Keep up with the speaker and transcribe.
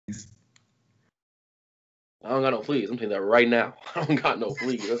I don't got no fleas. I'm saying that right now. I don't got no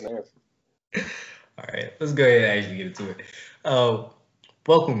fleas. That's nasty. All right, let's go ahead and actually get into it. Uh,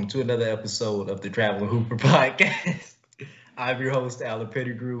 Welcome to another episode of the Traveling Hooper Podcast. I'm your host, Alan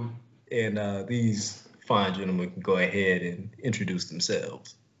Pettigrew, and these fine gentlemen can go ahead and introduce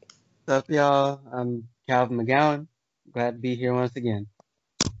themselves. What's up, y'all? I'm Calvin McGowan. Glad to be here once again.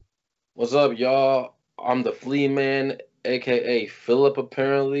 What's up, y'all? I'm the Flea Man, aka Philip,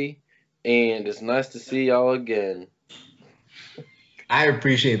 apparently, and it's nice to see y'all again. I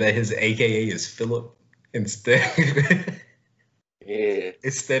appreciate that his AKA is Philip instead Yeah.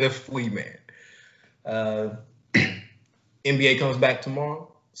 instead of Flea Man. Uh, NBA comes back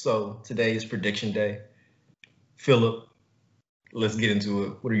tomorrow, so today is prediction day. Philip, let's get into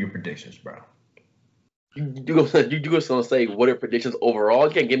it. What are your predictions, bro? You just gonna say what are predictions overall?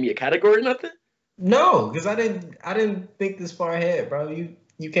 You can't give me a category or nothing? No, because I didn't think this far ahead, bro.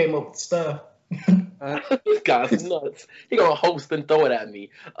 You came up with stuff. This guy's nuts. He gonna host and throw it at me.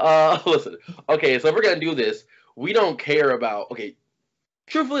 Listen. Okay, so if we're gonna do this, we don't care about. Okay,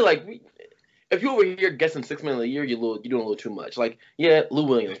 truthfully, if you over here guessing $6 million a year, you're doing a little too much. Like, yeah, Lou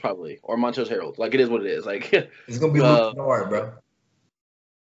Williams probably or Montrezl Harrell. Like, it is what it is. Like, It's gonna be Luke Kennard, bro.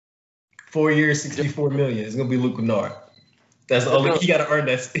 4 years, 64 million. It's gonna be Luke Kennard. That's the only he gotta earn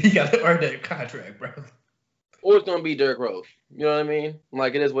that. He gotta earn that contract, bro. Or it's gonna be Derrick Rose. You know what I mean?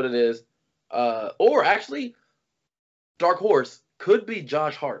 Like, it is what it is. Or actually, dark horse could be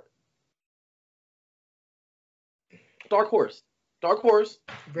Josh Hart. Dark horse,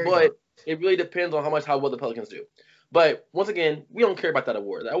 Very but dark. it really depends on how well the Pelicans do. But once again, we don't care about that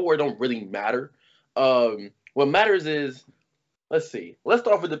award. That award don't really matter. What matters is, let's see. Let's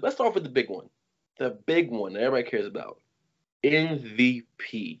start with the big one. The big one that everybody cares about.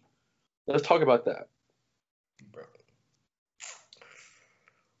 MVP. Let's talk about that. Bro.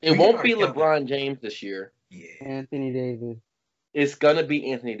 It won't be LeBron James this year. Yeah. Anthony Davis. It's gonna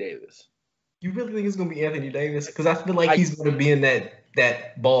be Anthony Davis. You really think it's gonna be Anthony Davis? Because I feel like he's gonna be in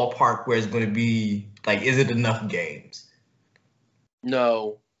that ballpark where it's gonna be like, is it enough games?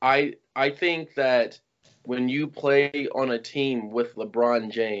 No, I think that when you play on a team with LeBron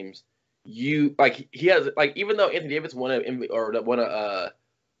James, he has even though Anthony Davis for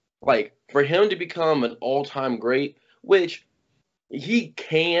him to become an all-time great, which he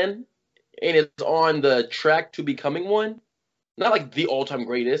can and is on the track to becoming one, not like the all-time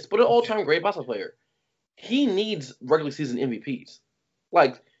greatest, but an all-time great basketball player. He needs regular season MVPs.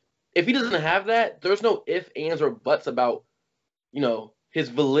 Like, if he doesn't have that, there's no ifs, ands, or buts about, his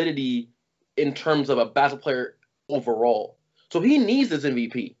validity in terms of a basketball player overall. So he needs this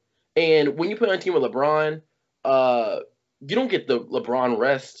MVP. And when you put on a team with LeBron, you don't get the LeBron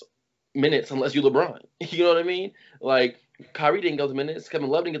rest minutes unless you're LeBron. You know what I mean? Like, Kyrie didn't get those minutes. Kevin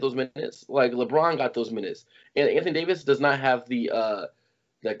Love didn't get those minutes. Like, LeBron got those minutes. And Anthony Davis does not have the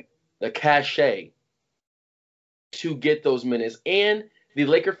cachet to get those minutes. And the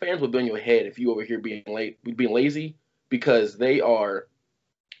Laker fans will be on your head if you over here being lazy, because they are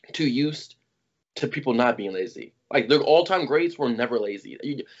too used to people not being lazy. Like, their all-time greats were never lazy.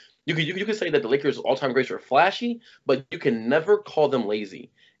 You could say that the Lakers' all-time greats were flashy, but you can never call them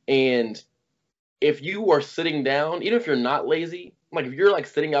lazy. And if you are sitting down, even if you're not lazy, like if you're like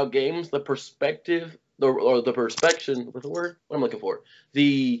sitting out games, the perspection, what's the word? What am I looking for?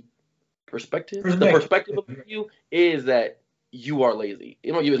 The perspective of you is that you are lazy.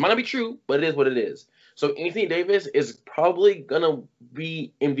 It might not be true, but it is what it is. So Anthony Davis is probably gonna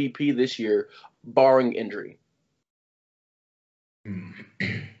be MVP this year, barring injury.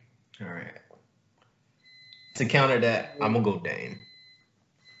 All right. To counter that, I'm gonna go Dame.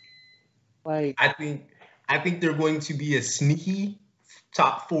 Like, I think they're going to be a sneaky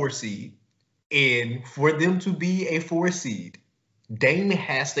top 4 seed, and for them to be a 4 seed, Dame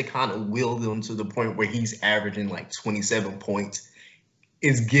has to kind of will them to the point where he's averaging like 27 points,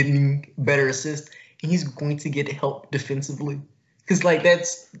 is getting better assists, and he's going to get help defensively. Because like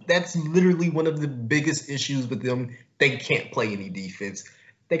that's literally one of the biggest issues with them. They can't play any defense.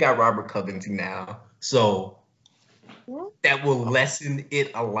 They got Robert Covington now, so that will lessen it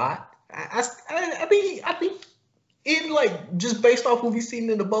a lot. I think in like just based off what we've seen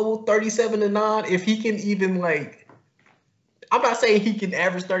in the bubble, 37-9. If he can even like, I'm not saying he can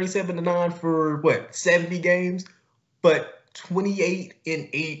average 37-9 for 70 games, but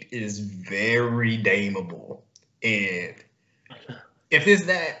 28-8 is very dameable. And if it's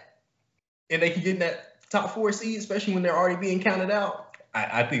that, and they can get in that top 4 seed, especially when they're already being counted out,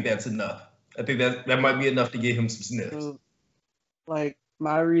 I think that's enough. I think that might be enough to get him some sniffs. So, like,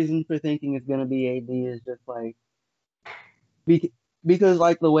 my reason for thinking it's gonna be AD is just like because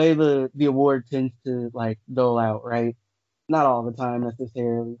like the way the award tends to like dole out, right? Not all the time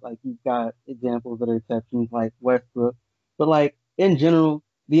necessarily. Like you've got examples that are exceptions like Westbrook, but like in general,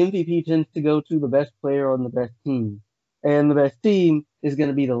 the MVP tends to go to the best player on the best team, and the best team is going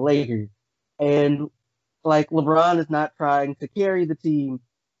to be the Lakers. And like LeBron is not trying to carry the team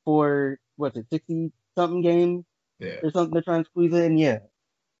for what's it, 60 something games Yeah. or something they're trying to squeeze in. Yeah.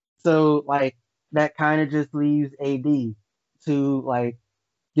 So like that kind of just leaves AD to like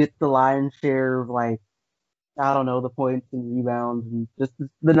get the lion's share of like I don't know the points and rebounds and just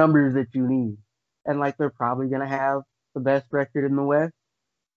the numbers that you need. And like they're probably gonna have the best record in the West.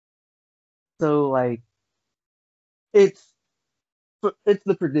 So like it's it's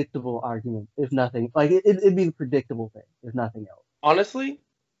the predictable argument if nothing. Like it'd be the predictable thing if nothing else. Honestly,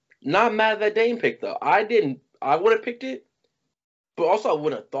 not mad at that Dame pick though. I would have picked it, but also I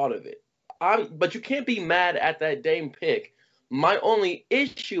wouldn't have thought of it. But you can't be mad at that Dame pick. My only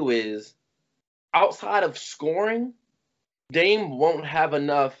issue is outside of scoring, Dame won't have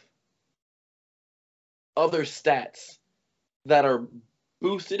enough other stats that are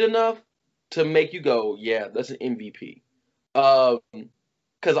boosted enough to make you go, yeah, that's an MVP.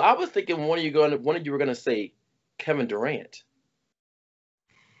 Because I was thinking one of you were gonna say Kevin Durant.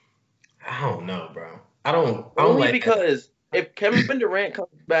 I don't know, bro. I don't Only like that. because if Kevin Durant comes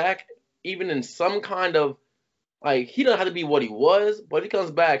back, even in some kind of like he doesn't have to be what he was, but if he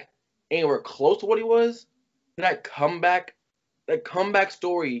comes back anywhere close to what he was, that comeback, that comeback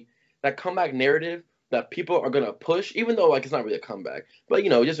story, that comeback narrative that people are gonna push, even though like it's not really a comeback, but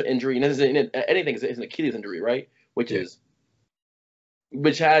just an injury and anything is an Achilles injury, right? Yeah.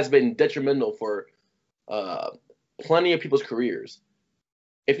 Which has been detrimental for uh, plenty of people's careers.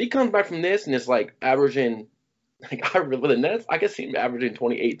 If he comes back from this and it's like averaging, like with the Nets, I can see him averaging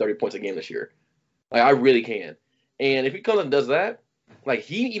 28, 30 points a game this year. Like I really can. And if he comes and does that, like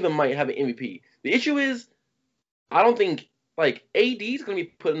he even might have an MVP. The issue is, I don't think like AD is going to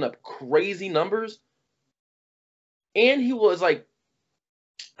be putting up crazy numbers, and he was like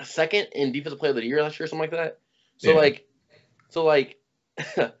a second in Defensive Player of the Year last year, something like that. So Yeah. like,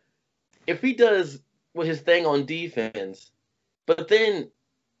 if he does with his thing on defense, but then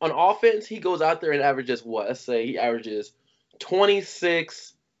on offense he goes out there and averages what? Let's say he averages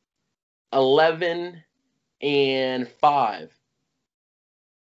 26, 11, and 5.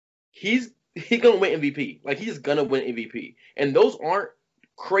 He's gonna win MVP. Like he's gonna win MVP, and those aren't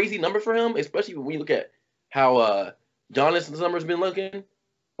crazy numbers for him, especially when you look at how Giannis' numbers been looking.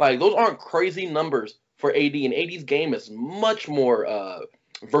 Like those aren't crazy numbers for AD, and AD's game is much more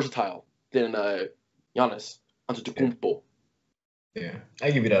versatile than Giannis Antetokounmpo. Yeah.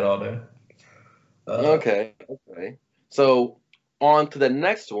 I give you that all day. Okay. So on to the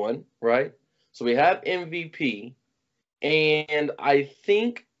next one, right? So we have MVP, and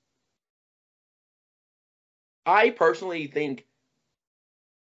I personally think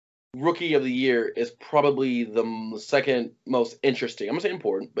Rookie of the Year is probably the second most interesting. I'm gonna say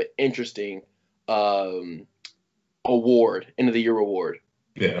important, but interesting award, end of the year award.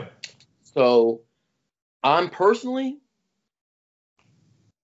 Yeah. So I'm personally,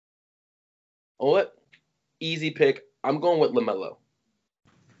 what easy pick. I'm going with LaMelo,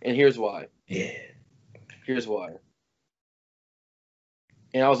 and here's why. Yeah. Here's why.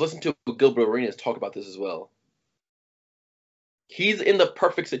 And I was listening to Gilbert Arenas talk about this as well. He's in the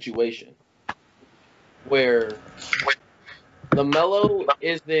perfect situation where LaMelo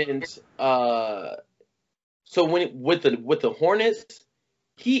isn't. So with the Hornets,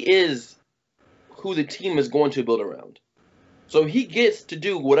 he is who the team is going to build around. So he gets to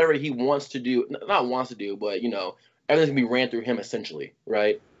do whatever he wants to do. Not wants to do, but everything's gonna be ran through him essentially,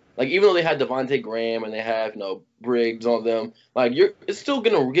 right? Like even though they had Devontae Graham and they have Briggs on them, like it's still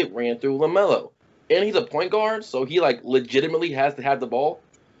gonna get ran through LaMelo, and he's a point guard, so he like legitimately has to have the ball.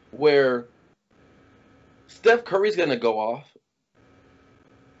 Where Steph Curry's gonna go off,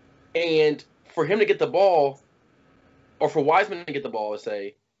 and for him to get the ball, or for Wiseman to get the ball, let's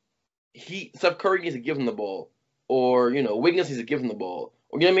say Steph Curry needs to give him the ball, or Wiggins needs to give him the ball.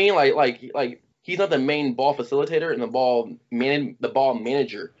 Or, you know what I mean? Like he's not the main ball facilitator and the ball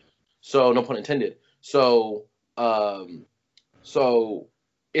manager. So no pun intended. So so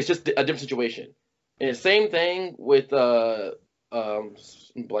it's just a different situation. And same thing with I'm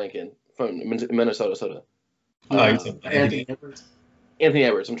blanking from Minnesota. Anthony Edwards. Anthony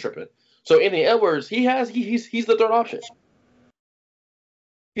Edwards. I'm tripping. So Anthony Edwards, he's the third option.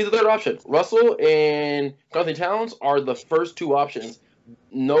 He's the third option. Russell and Anthony Towns are the first two options,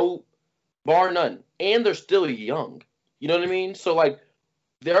 no bar none, and they're still young. You know what I mean? So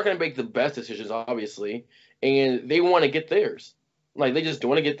they're going to make the best decisions, obviously, and they want to get theirs. Like they just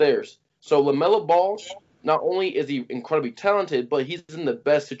want to get theirs. So LaMelo Ball, not only is he incredibly talented, but he's in the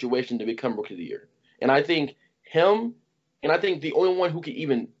best situation to become Rookie of the Year. And I think him, and I think the only one who's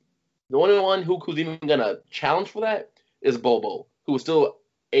even gonna challenge for that is Bobo, who was still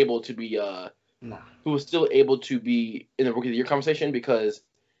able to be Nah. who was still able to be in the Rookie of the Year conversation because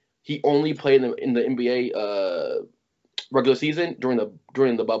he only played in the NBA regular season during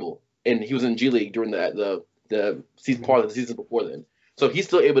the bubble, and he was in G League during the season part of the season before then. So he's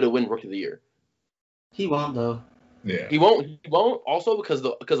still able to win Rookie of the Year. He won't though. Yeah. He won't also because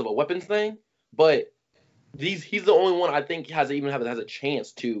of a weapons thing, but he's the only one I think has a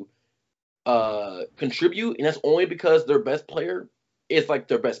chance to contribute, and that's only because their best player is like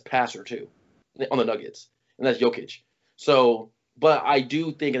their best passer too on the Nuggets, and that's Jokic. So, but I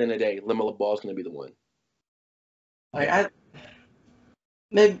do think at the end of the day, LaMelo Ball is going to be the one. Like I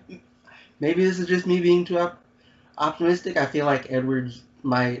maybe this is just me being too optimistic. I feel like Edwards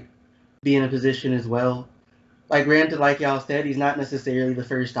might be in a position as well. Like granted, like y'all said, he's not necessarily the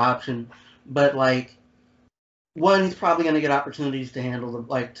first option, but like one, he's probably gonna get opportunities to handle the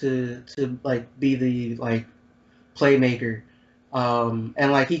like be the like playmaker.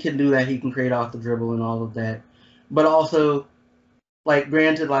 And like he can do that, he can create off the dribble and all of that. But also, like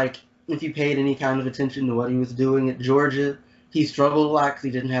granted, like if you paid any kind of attention to what he was doing at Georgia, he struggled a lot because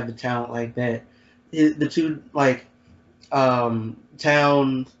he didn't have the talent like that. The two like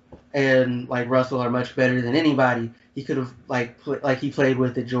Towns and like Russell are much better than anybody he could have like he played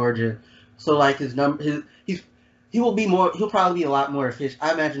with at Georgia. So like his number, he'll probably be a lot more efficient.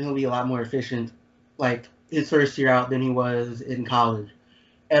 I imagine he'll be a lot more efficient like his first year out than he was in college.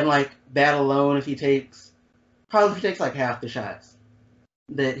 And like that alone, if he takes like half the shots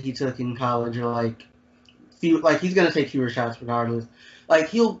that he took in college, or like he's gonna take fewer shots regardless. Like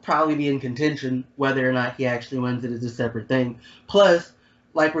he'll probably be in contention. Whether or not he actually wins it is a separate thing. Plus,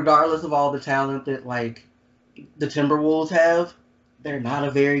 like regardless of all the talent that like the Timberwolves have, they're not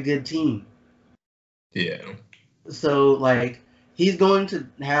a very good team. Yeah. So like he's going to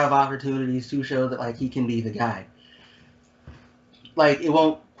have opportunities to show that like he can be the guy. Like it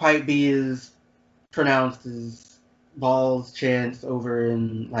won't quite be as pronounced as Ball's chance over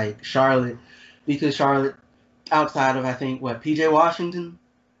in like Charlotte, because Charlotte, outside of I think what PJ Washington.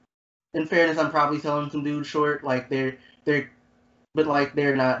 In fairness, I'm probably selling some dudes short. Like but like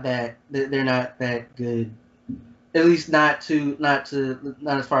they're not that good. At least not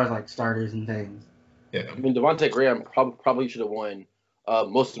as far as like starters and things. Yeah. I mean, Devontae Graham probably should have won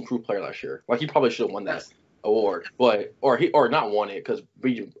Most Improved Player last year. Like he probably should have won that award, but or not won it because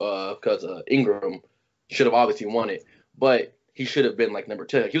Ingram should have obviously won it, but he should have been like number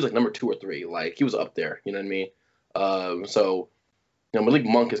 2. He was like number 2 or 3. Like he was up there. You know what I mean? So Malik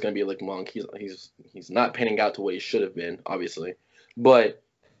Monk is going to be Malik Monk. He's not panning out to what he should have been, obviously, but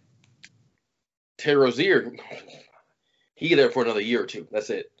Terry Rozier, he there for another year or two. That's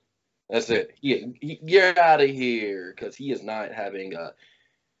it. He get out of here because he is not having.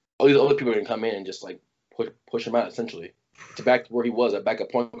 All these other people are gonna come in and just like push him out essentially to back to where he was a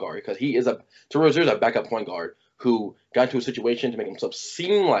backup point guard because Terry Rozier's a backup point guard who got into a situation to make himself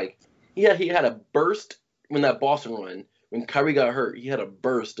seem like he had a burst when that Boston run when Kyrie got hurt. He had a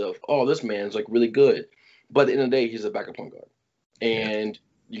burst of this man's like really good, but at the end of the day he's a backup point guard, and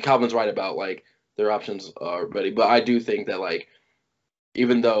Calvin's right about like their options are ready, but I do think that like.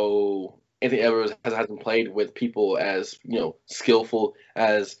 Even though Anthony Edwards hasn't played with people as skillful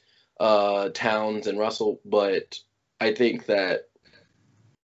as Towns and Russell, but I think that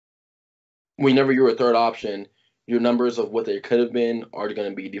whenever you're a third option, your numbers of what they could have been are going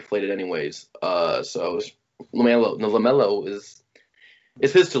to be deflated anyways. So LaMelo is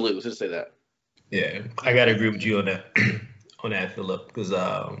his to lose. Just say that. Yeah, I gotta agree with you on that, Philip, because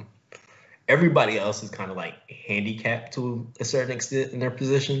everybody else is kind of like handicapped to a certain extent in their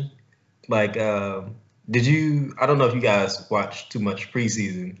position. Like, I don't know if you guys watched too much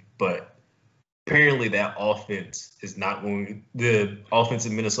preseason, but apparently the offense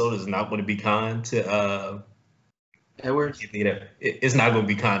in Minnesota is not going to be kind to Edwards. It's not going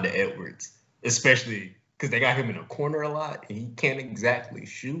to be kind to Edwards, especially because they got him in a corner a lot and he can't exactly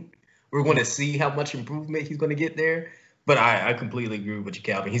shoot. We're going to see how much improvement he's going to get there. But I completely agree with you,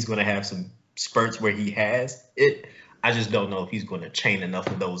 Calvin. He's going to have some spurts where he has it. I just don't know if he's going to chain enough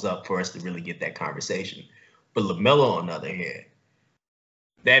of those up for us to really get that conversation. But LaMelo, on the other hand,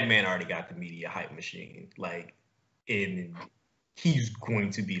 that man already got the media hype machine. Like, and he's going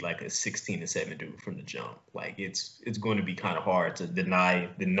to be like a 16-7 dude from the jump. Like, it's going to be kind of hard to deny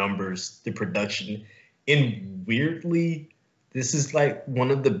the numbers, the production. And weirdly, this is like one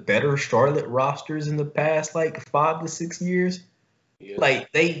of the better Charlotte rosters in the past like 5 to 6 years. Yeah.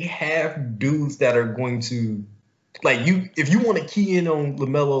 Like they have dudes that are going to like you. If you want to key in on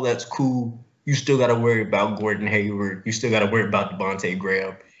LaMelo, that's cool. You still got to worry about Gordon Hayward. You still got to worry about Devontae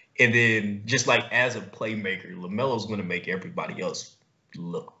Graham. And then just like as a playmaker, LaMelo's going to make everybody else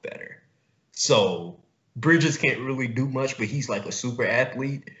look better. So Bridges can't really do much, but he's like a super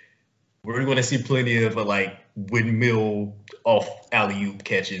athlete. We're going to see plenty of like windmill off alley oop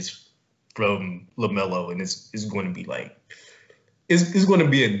catches from LaMelo, and it's going to be like it's going to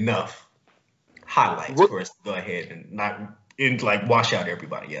be enough highlights We're, for us to go ahead and not and like wash out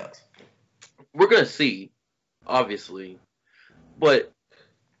everybody else. we're gonna see, obviously, but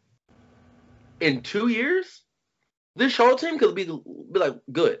in 2 years, this Charlotte team could be like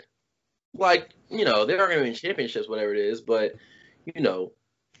good. Like, you know, they aren't gonna win championships, whatever it is, but you know,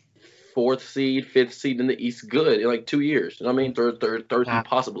 fourth seed, fifth seed in the East, good in like 2 years. You know what I mean? Third seed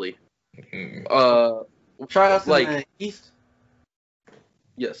possibly. Mm-hmm. Tryouts in Like the East.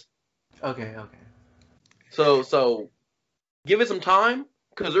 yes. Okay. So give it some time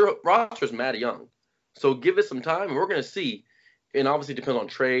because their roster's mad young. So give it some time, and we're gonna see. And obviously, it depends on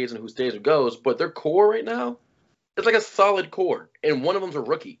trades and who stays or goes. But their core right now, it's like a solid core, and one of them's a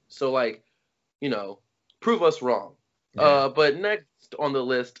rookie. So like, you know, prove us wrong. Yeah. But next on the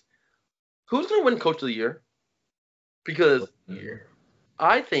list, who's gonna win Coach of the Year? Because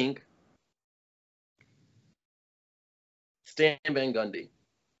I think Stan Van Gundy,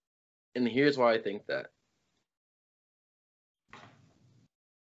 and here's why I think that.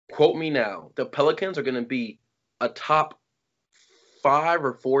 Quote me now. The Pelicans are gonna be a top 5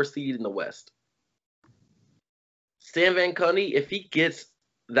 or 4 seed in the West. Stan Van Gundy, if he gets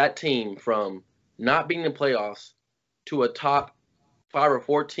that team from not being in the playoffs to a top 5 or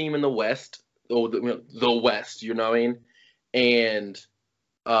 4 team in the West, or the West, you know what I mean? And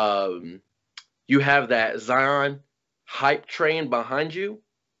you have that Zion hype train behind you,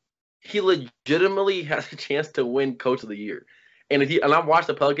 he legitimately has a chance to win Coach of the Year. And I've watched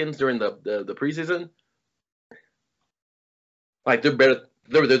the Pelicans during the preseason, like they're better.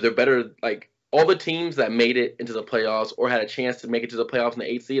 They're better. Like all the teams that made it into the playoffs or had a chance to make it to the playoffs in the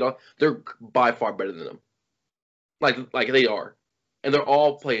 8th seed, they're by far better than them. Like they are, and they're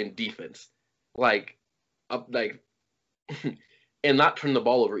all playing defense, like like, and not turning the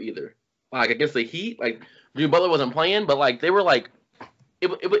ball over either. Like against the Heat, like Jimmy Butler wasn't playing, but like they were like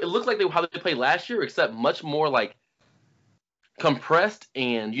it looks like how they played last year, except much more like compressed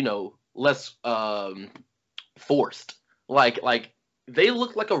and less forced. Like they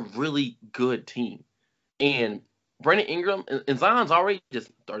look like a really good team. And Brandon Ingram and Zion's already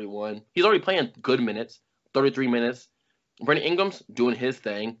just 31. He's already playing good minutes, 33 minutes. Brandon Ingram's doing his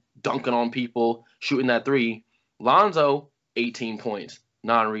thing, dunking on people, shooting that three. Lonzo, 18 points,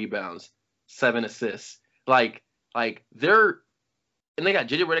 9 rebounds, 7 assists. Like they're and they got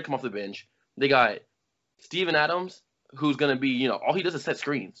JJ Redick come off the bench. They got Steven Adams, who's gonna be, all he does is set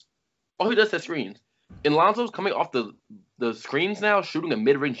screens. All he does is set screens. And Lonzo's coming off the screens now, shooting a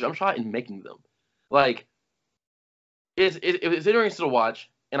mid-range jump shot and making them. Like it's interesting to watch,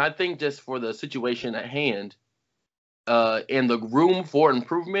 and I think just for the situation at hand, and the room for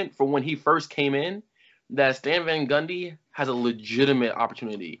improvement from when he first came in, that Stan Van Gundy has a legitimate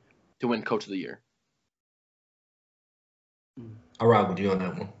opportunity to win Coach of the Year. I'll ride with you on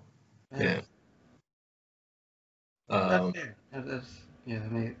that one. Yeah. That's fair. Yeah. I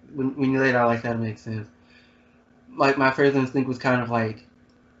mean, when you lay it out like that, it makes sense. Like my first instinct was kind of like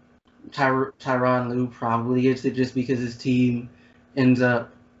Tyronn Lue probably gets it just because his team ends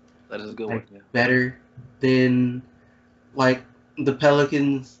up That is a good like one. Yeah. better than like the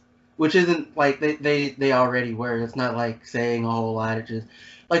Pelicans, which isn't like they already were. It's not like saying a whole lot. It just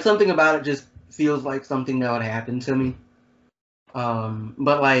like something about it just feels like something that would happen to me.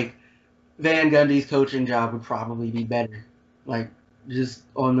 But like Van Gundy's coaching job would probably be better. Like just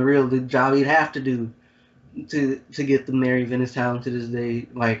on the real, the job he'd have to do to get them there, even as talented as they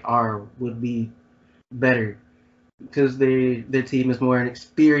would be better because their team is more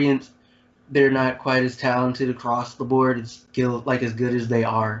inexperienced. They're not quite as talented across the board. It's still like as good as they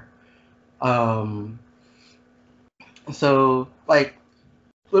are. So like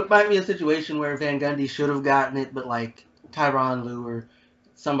it might be a situation where Van Gundy should have gotten it, but like Tyronn Lue or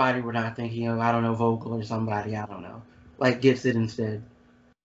somebody we're not thinking of, I don't know, Vogel or somebody, I don't know, like gets it instead.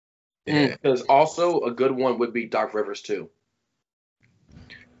 Yeah. Because also a good one would be Doc Rivers too.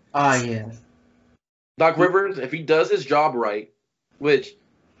 Yeah. Doc Rivers, if he does his job right, which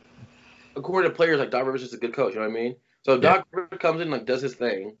according to players like Doc Rivers is a good coach, you know what I mean? So if Doc Rivers comes in and does his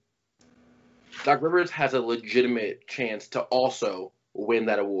thing, Doc Rivers has a legitimate chance to also win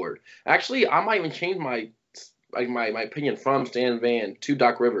that award. Actually, I might even change my opinion from Stan Van to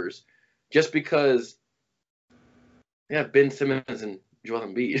Doc Rivers, just because they have Ben Simmons and Joel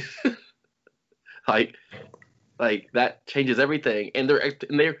Embiid. like that changes everything. And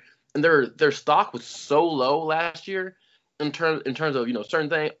their stock was so low last year in terms of certain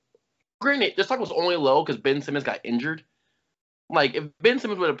things. Granted, their stock was only low because Ben Simmons got injured. Like if Ben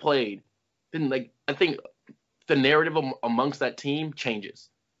Simmons would have played, then I think the narrative amongst that team changes.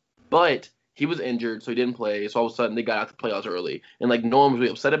 But he was injured, so he didn't play. So all of a sudden, they got out the playoffs early, and no one was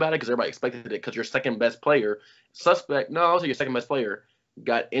really upset about it because everybody expected it because your second best player, your second best player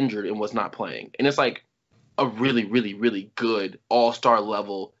got injured and was not playing, and it's a really, really, really good all-star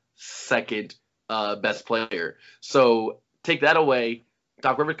level second best player. So take that away.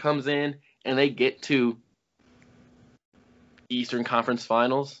 Doc Rivers comes in, and they get to Eastern Conference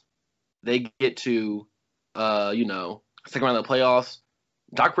Finals. They get to second round of the playoffs.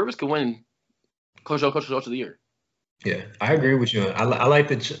 Doc Rivers could win Coach of the Year. Yeah, I agree with you. I like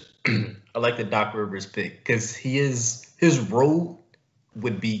the Doc Rivers pick because his road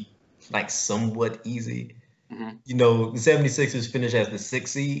would be somewhat easy. Mm-hmm. The 76ers finish as the 6th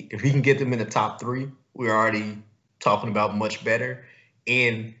seed. If he can get them in the top 3, we're already talking about much better.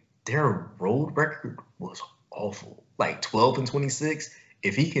 And their road record was awful, 12-26.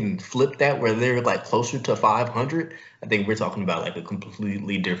 If he can flip that where they're closer to 500, I think we're talking about a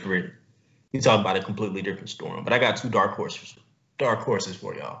completely different. We're talking about a completely different storm. But I got 2 dark horses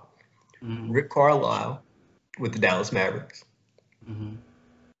for y'all. Mm-hmm. Rick Carlisle with the Dallas Mavericks. Mm-hmm.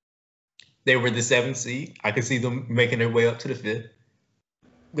 They were the 7th seed. I could see them making their way up to the 5th.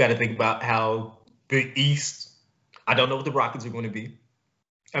 We got to think about how the East. I don't know what the Rockets are going to be.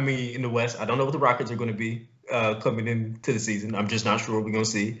 I mean, in the West, I don't know what the Rockets are going to be coming into the season. I'm just not sure we're going to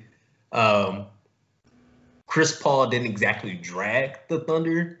see. Chris Paul didn't exactly drag the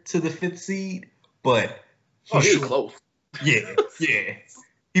Thunder to the 5th seed, but he was close. Yeah.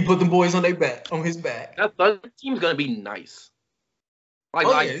 He put them boys on his back. That Thunder team's gonna be nice.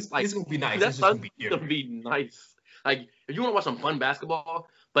 It's gonna be nice. It's just gonna be different. Gonna be nice. If you want to watch some fun basketball,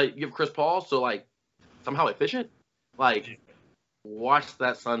 but you have Chris Paul, so somehow efficient, watch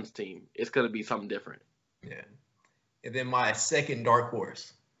that Suns team. It's gonna be something different. Yeah. And then my second dark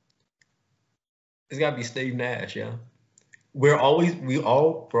horse. It's gotta be Steve Nash, yeah. We're always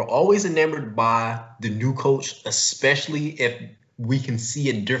enamored by the new coach, especially if we can see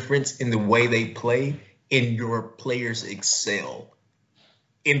a difference in the way they play and your players excel.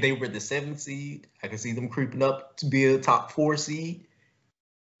 And they were the 7th seed. I can see them creeping up to be a top 4 seed.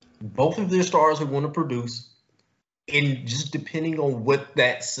 Both of their stars are going to produce. And just depending on what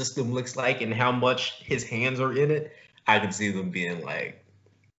that system looks like and how much his hands are in it, I can see them being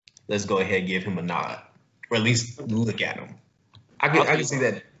let's go ahead and give him a nod. Or at least look at him. I can see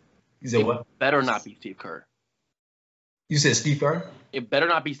that. You said what? Better not be Steve Kerr. You said Steve Kerr? It better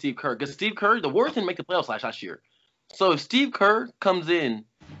not be Steve Kerr. Because Steve Kerr, the Warriors didn't make the playoffs last year. So if Steve Kerr comes in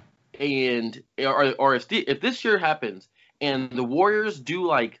or if this year happens and the Warriors do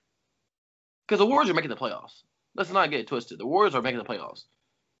because the Warriors are making the playoffs. Let's not get it twisted. The Warriors are making the playoffs.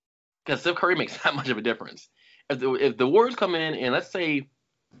 Because Steph Curry makes that much of a difference. If the Warriors come in and let's say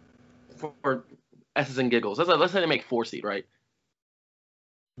for S's and giggles, let's say they make 4 seed, right?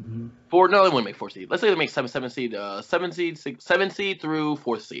 Mm-hmm. No, they wouldn't make 4 seed. Let's say they make 7 seed, 7 seed through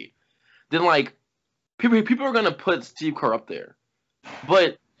 4th seed. Then people are gonna put Steve Kerr up there,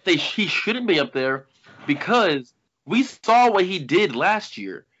 but he shouldn't be up there because we saw what he did last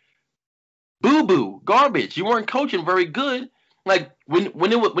year. Boo boo, garbage. You weren't coaching very good. When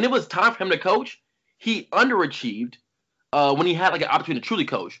it was time for him to coach, he underachieved. When he had an opportunity to truly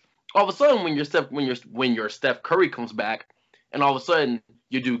coach, all of a sudden when your Steph Curry comes back, and all of a sudden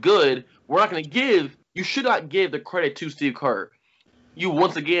you do good, you should not give the credit to Steve Kerr. You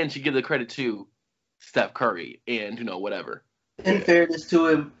once again should give the credit to Steph Curry and whatever. In fairness to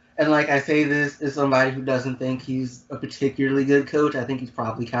him, and I say this as somebody who doesn't think he's a particularly good coach, I think he's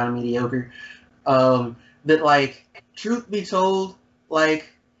probably kind of mediocre. That truth be told, I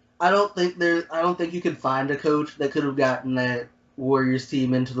don't think you could find a coach that could have gotten that Warriors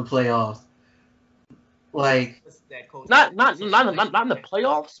team into the playoffs. Not in the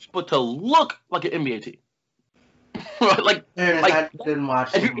playoffs, but to look like an NBA team. I didn't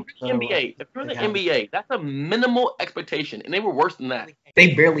watch. If you're the NBA, that's a minimal expectation, and they were worse than that.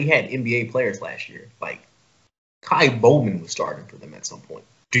 They barely had NBA players last year. Kai Bowman was starting for them at some point.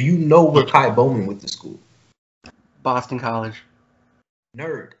 Do you know where Kai Bowman went to school? Boston College.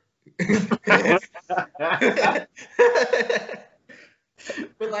 Nerd.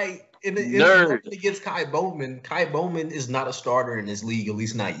 But nerd against Kai Bowman is not a starter in this league, at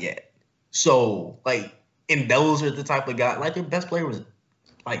least not yet. So And those are the type of guys. Like their best player was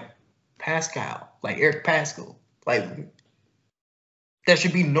like Pascal, like Eric Pascal. Like there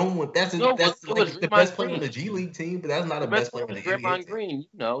should be no one. That's No, that's it was like the Draymond best player on Green. the G League team, but that's not The a best best player player on was the NBA Draymond team. Green.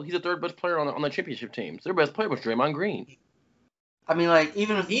 He's the third best player on the championship team. So their best player was Draymond Green. I mean, like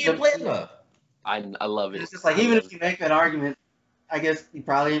even if He ain't playing enough. I love it. it's just like even if you make that argument, I guess he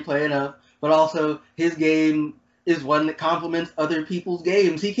probably ain't playing enough. But also, his game is one that complements other people's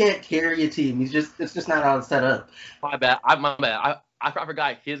games. He can't carry a team. It's just not how it's set up. My bad. I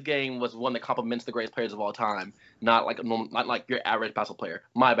forgot his game was one that complements the greatest players of all time, not like your average basketball player.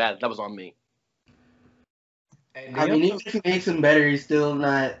 My bad. That was on me. I mean, even if he makes him better, he's still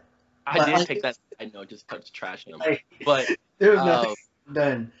not. I did take that. I know, just to trash him. Like, But there was nothing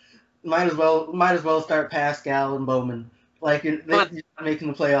done. Might as well start Pascal and Bowman. Like you're not making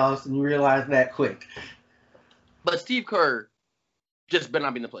the playoffs, and you realize that quick. But Steve Kerr just better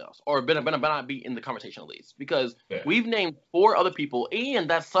not be in the playoffs, or better not be in the conversation at least, because we've named 4 other people, and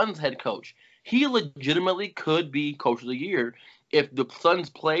that Suns head coach. He legitimately could be coach of the year if the Suns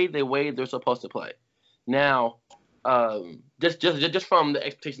play the way they're supposed to play. Now, just from the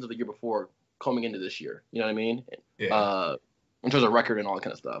expectations of the year before coming into this year, you know what I mean? Yeah. In terms of record and all that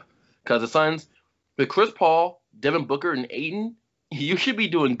kind of stuff. Because the Suns, with Chris Paul, Devin Booker, and Ayton, you should be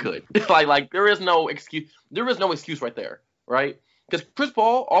doing good. like there is no excuse. There is no excuse right there, right? Because Chris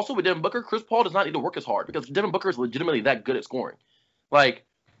Paul, also with Devin Booker, Chris Paul does not need to work as hard because Devin Booker is legitimately that good at scoring. Like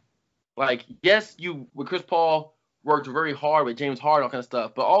yes, you with Chris Paul worked very hard with James Harden, all kind of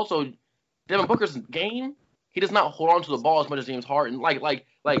stuff, but also Devin Booker's game, he does not hold on to the ball as much as James Harden. Like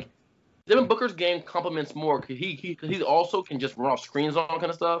Devin Booker's game complements more because he also can just run off screens and all kind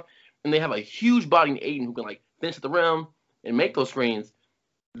of stuff, and they have a huge body in Ayton who can like finish at the rim and make those screens.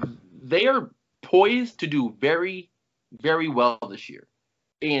 They are poised to do very, very well this year.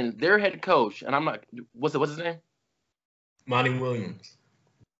 And their head coach, and I'm not, what's his name? Monty Williams.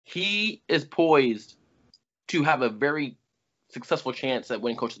 He is poised to have a very successful chance at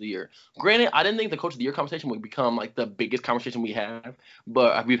winning Coach of the Year. Granted, I didn't think the Coach of the Year conversation would become like the biggest conversation we've had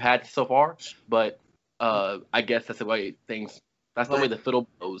so far. But I guess that's the way that's the way the fiddle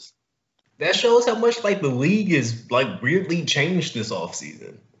blows. That shows how much like the league is like weirdly changed this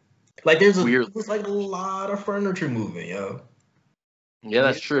offseason. Like there's like a lot of furniture moving, yo. Yeah,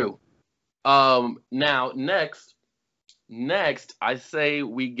 that's true. Now next, I say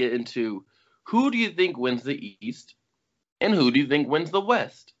we get into who do you think wins the East, and who do you think wins the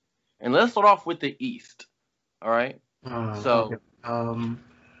West? And let's start off with the East. All right. So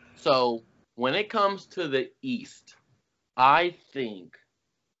when it comes to the East, I think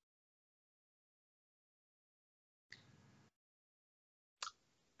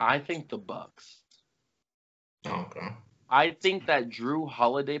the Bucks. Okay. I think that Drew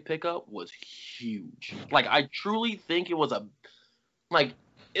Holiday pickup was huge. Like, I truly think it was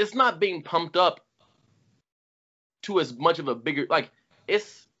it's not being pumped up to as much of a bigger,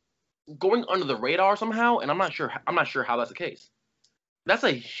 it's going under the radar somehow, and I'm not sure how that's the case. That's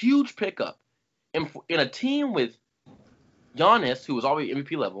a huge pickup. In a team with Giannis, who was already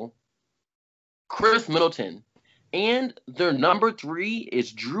MVP level, Chris Middleton, and their number 3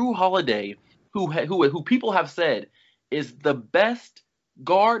 is Drew Holiday, who people have said is the best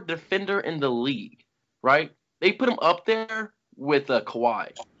guard defender in the league, right? They put him up there with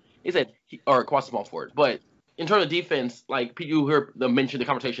Kawhi. They said, or Kawhi's small forward, but in terms of defense, like you heard them mention the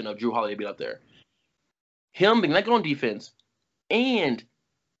conversation of Drew Holiday being up there. Him being that good on defense, and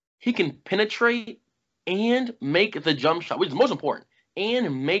he can penetrate and make the jump shot, which is most important,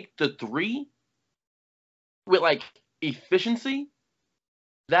 and make the 3 with like efficiency.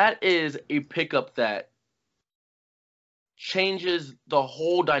 That is a pickup that changes the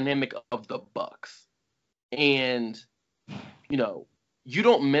whole dynamic of the Bucks. And you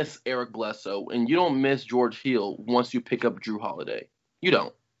don't miss Eric Bledsoe and you don't miss George Hill once you pick up Drew Holiday. You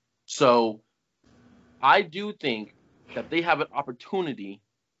don't. So I do think that they have an opportunity,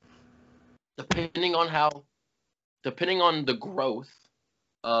 depending on the growth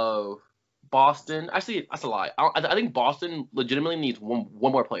of Boston. Actually, that's a lie. I think Boston legitimately needs one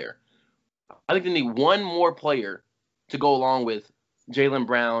more player. I think they need one more player to go along with Jaylen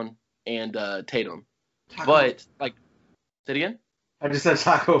Brown and Tatum. But, say it again? I just said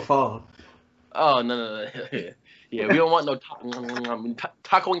Taco Fall. Oh, no. Yeah, we don't want no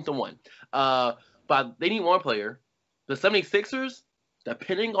tacoing to one. But they need one player. The 76ers,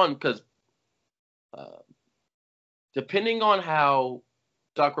 depending on how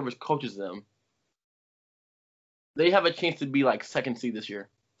Doc Rivers coaches them, they have a chance to be like second seed this year.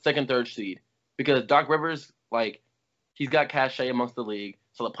 Second, third seed. Because Doc Rivers, he's got cachet amongst the league,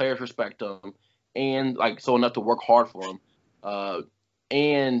 so the players respect him. and so enough to work hard for him. The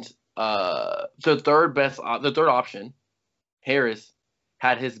third option, Harris,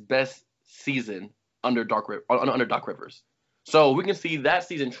 had his best season under Doc Rivers. So we can see that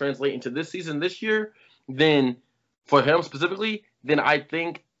season translate into this season this year. Then for him specifically, then I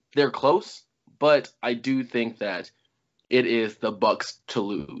think they're close, but I do think that it is the Bucks to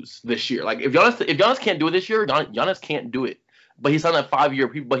lose this year. Like if Giannis can't do it this year, Giannis can't do it. But he signed that 5-year.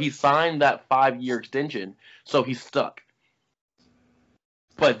 But he signed that 5-year extension, so he's stuck.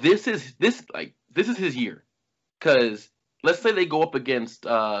 But this is his year, because let's say they go up against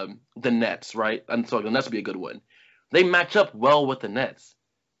the Nets, right? And so the Nets would be a good one. They match up well with the Nets.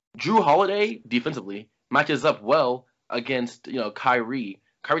 Drew Holiday defensively matches up well against Kyrie.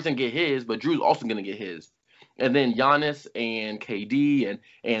 Kyrie's gonna get his, but Drew's also gonna get his. And then Giannis and KD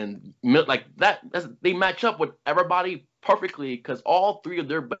and like that, they match up with everybody perfectly, because all three of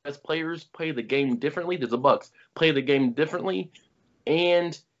their best players play the game differently. There's the Bucks play the game differently,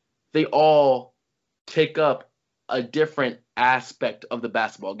 and they all take up a different aspect of the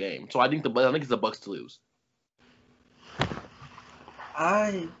basketball game. So I think it's the Bucks to lose.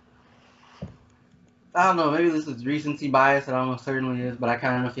 I don't know. Maybe this is recency bias. It almost certainly is, but I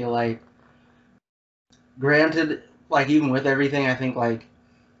kind of feel like, granted, like even with everything, I think like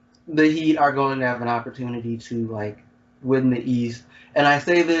the Heat are going to have an opportunity to like win the East, and I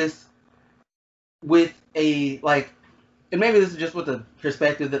say this with a like, and maybe this is just with the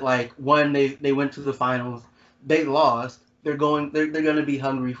perspective that like one, they went to the finals, they lost, they're going to be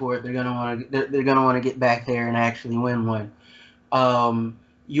hungry for it, they're gonna want to get back there and actually win one.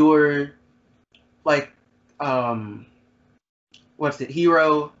 Your like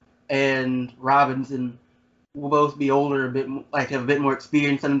Hero and Robinson will both be older, have a bit more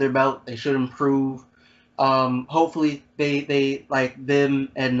experience under their belt. They should improve. Hopefully they like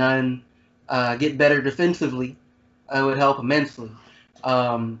them and Nunn get better defensively. It would help immensely.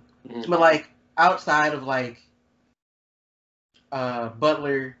 But like outside of like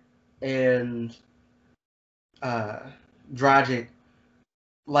Butler and Dragic,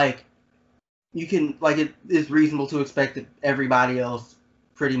 like you can like it is reasonable to expect that everybody else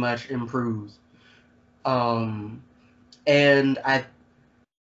pretty much improves. And I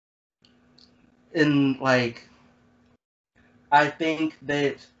think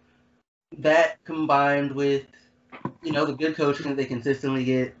that combined with the good coaching that they consistently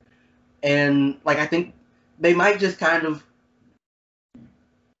get, and like I think they might just kind of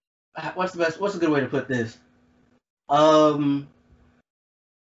what's a good way to put this?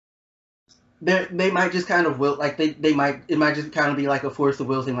 They might just kind of will, like it might just kind of be like a force of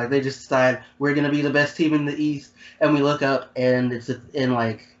will thing. Like they just decide we're gonna be the best team in the East, and we look up and it's the thing.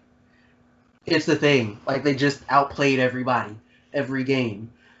 Like they just outplayed everybody every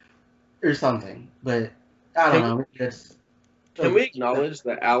game or something. But I don't know. Can we acknowledge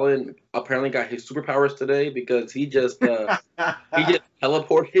that Allen apparently got his superpowers today, because he just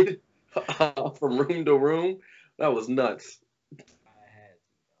teleported from room to room? That was nuts.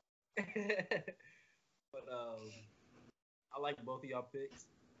 But I like both of y'all picks.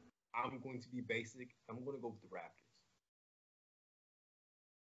 I'm going to be basic. I'm going to go with the Raptors.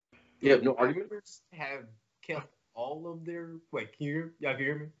 You have no argument? Have kept all of their. Wait, y'all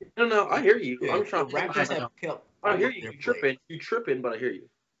hear me? No, I hear you. Yeah, I'm trying. The Raptors have kept. I hear you. You tripping, but I hear you.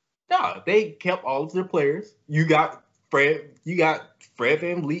 No, they kept all of their players. You got Fred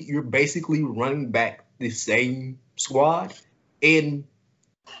VanVleet. You're basically running back the same squad, and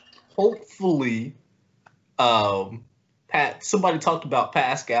hopefully, somebody talked about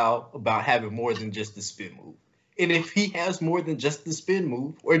Pascal about having more than just the spin move. And if he has more than just the spin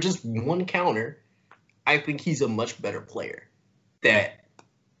move or just one counter, I think he's a much better player that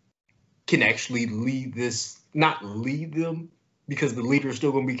can actually not lead them, because the leader is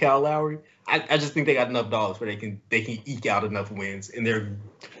still going to be Kyle Lowry. I just think they got enough dogs where they can eke out enough wins, and their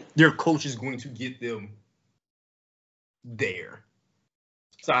coach is going to get them there.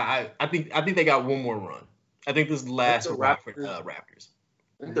 So I think they got one more run. I think this is the last run for Raptors.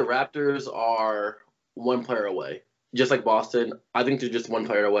 I think the Raptors are one player away, just like Boston. I think they're just one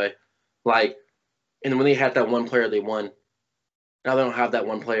player away. And when they had that one player, they won. Now they don't have that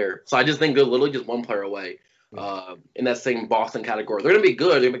one player, so I just think they're literally just one player away. In that same Boston category, they're gonna be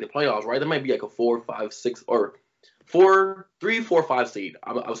good. They're gonna make the playoffs, right? They might be like a 4, 5, 6, or 3, 4, 5 seed.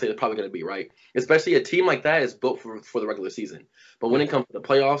 I would say they're probably gonna be, right. Especially a team like that is built for the regular season. But when it comes to the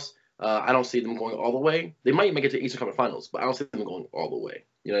playoffs, I don't see them going all the way. They might make it to Eastern Conference Finals, but I don't see them going all the way.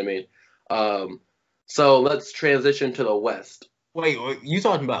 You know what I mean? So let's transition to the West. Wait, you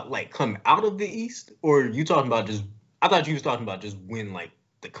talking about like come out of the East, or you talking about just? I thought you was talking about just win like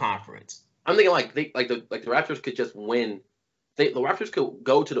the conference. I'm thinking like the Raptors could just win. The Raptors could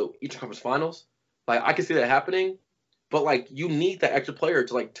go to the Eastern Conference Finals. Like I can see that happening, but like you need that extra player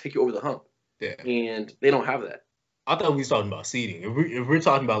to like take you over the hump, Yeah. and they don't have that. I thought we was talking about seeding. If we're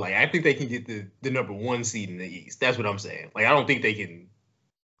talking about like, I think they can get the number 1 seed in the East. That's what I'm saying. Like I don't think they can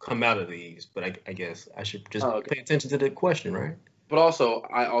come out of the East, but I guess I should just pay attention to the question, right? But also,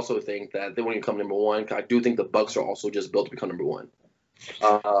 I also think that they won't even come number 1. I do think the Bucks are also just built to become number 1.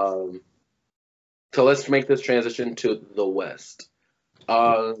 So let's make this transition to the West.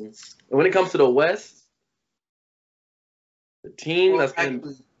 And when it comes to the West, the team that's going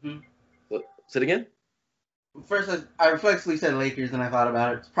to say it again. First, I reflexively said Lakers, and I thought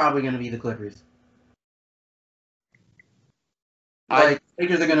about it. It's probably going to be the Clippers.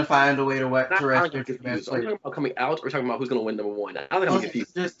 Lakers are going to find a way to rest their best players. Are we talking about coming out, or are we talking about who's going to win number 1? I think I'm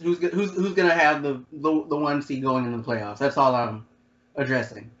confused. Just who's going to have the 1 seed going in the playoffs. That's all I'm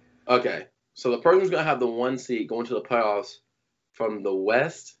addressing. Okay, so the person who's going to have the 1 seed going to the playoffs from the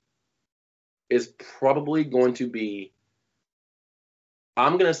West is probably going to be.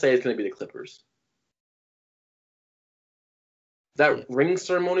 I'm going to say it's going to be the Clippers. That ring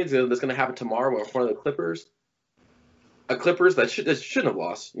ceremony that's going to happen tomorrow in front of the Clippers. Clippers that shouldn't have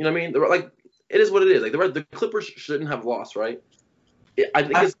lost. You know what I mean? Like it is what it is. Like the Clippers shouldn't have lost, right? I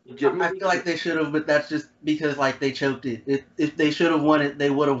feel like they should have, but that's just because like they choked it. If they should have won it, they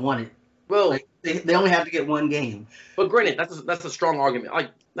would have won it. Well, like, they only have to get 1 game. But granted, that's a strong argument. Like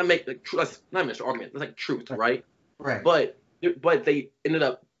that's not even an argument. That's like truth, right? Right. But they ended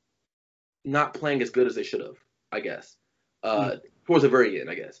up not playing as good as they should have, I guess. Towards the very end,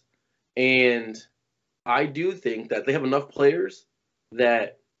 I guess. And I do think that they have enough players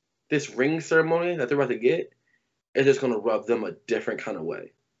that this ring ceremony that they're about to get is just going to rub them a different kind of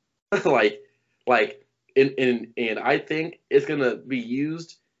way. and I think it's going to be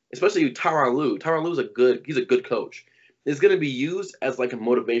used, especially Tyronn Lue. Tyronn Lue he's a good coach. It's going to be used as like a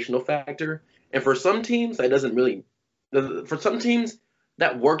motivational factor. And for some teams, that doesn't really. For some teams,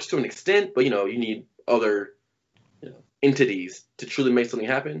 that works to an extent, but you need other entities to truly make something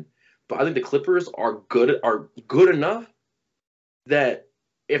happen. But I think the Clippers are good enough that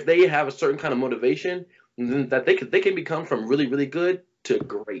if they have a certain kind of motivation, then that they can become from really, really good to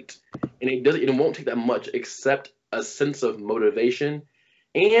great. And it won't take that much except a sense of motivation.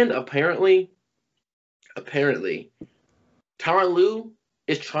 And apparently Tyronn Lue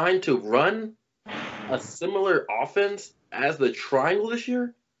is trying to run a similar offense as the Triangle this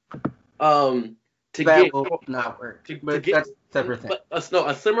year. That will not work. But that's a separate thing.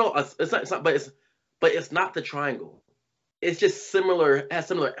 But it's not the Triangle. It's just similar. It has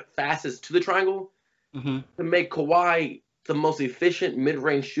similar facets to the Triangle to make Kawhi the most efficient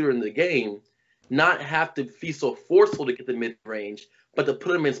mid-range shooter in the game, not have to be so forceful to get the mid-range, but to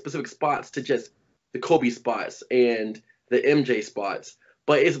put him in specific spots to just the Kobe spots and the MJ spots.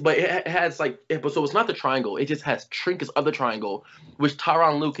 So it's not the Triangle. It just has Trinket's other Triangle, which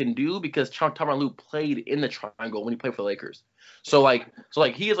Tyronn Lue can do because Tyronn Lue played in the Triangle when he played for the Lakers. So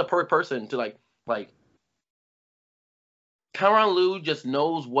he is a perfect person to like. Tyronn Lue just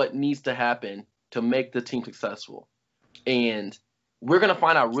knows what needs to happen to make the team successful, and we're gonna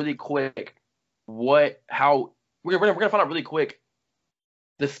find out really quick we're gonna find out really quick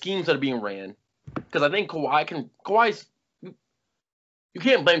the schemes that are being ran, because I think Kawhi's. You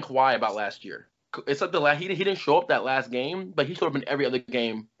can't blame Kawhi about last year. Except he didn't show up that last game, but he showed up in every other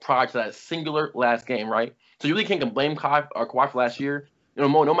game prior to that singular last game, right? So you really can't blame Kawhi for last year.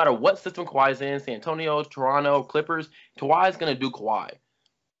 No matter what system Kawhi's in, San Antonio, Toronto, Clippers, Kawhi's going to do Kawhi.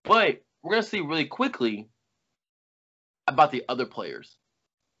 But we're going to see really quickly about the other players,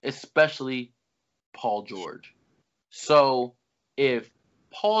 especially Paul George. So if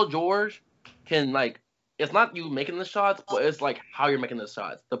Paul George can it's not you making the shots, but it's like how you're making the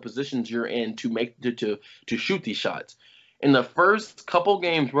shots, the positions you're in to make to shoot these shots. In the first couple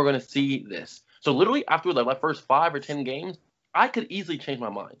games, we're going to see this. So literally after the first 5 or 10 games, I could easily change my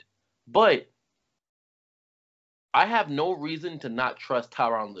mind. But I have no reason to not trust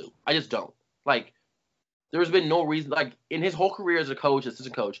Tyronn Lue. I just don't. There's been no reason. In his whole career as a coach,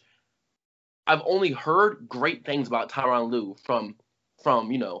 assistant coach, I've only heard great things about Tyronn Lue from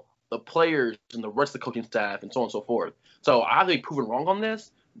the players and the rest of the coaching staff and so on and so forth. So I have to be proven wrong on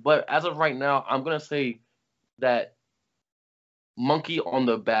this, but as of right now, I'm going to say that monkey on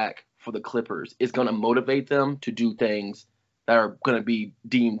the back for the Clippers is going to motivate them to do things that are going to be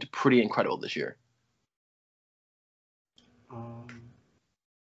deemed pretty incredible this year.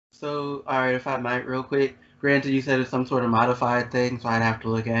 So, all right, if I might real quick, granted you said it's some sort of modified thing, so I'd have to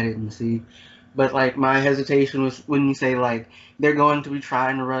look at it and see. But like my hesitation was when you say like they're going to be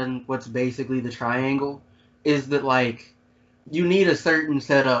trying to run what's basically the triangle, is that like you need a certain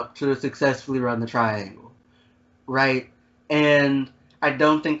setup to successfully run the triangle, right? And I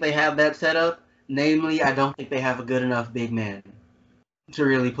don't think they have that setup. Namely, I don't think they have a good enough big man to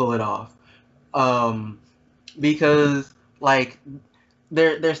really pull it off. Um, because like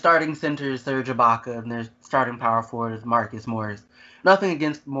their starting center is Serge Ibaka and their starting power forward is Marcus Morris. Nothing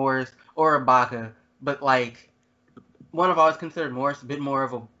against Morris or Ibaka, but like one I've always considered Morris a bit more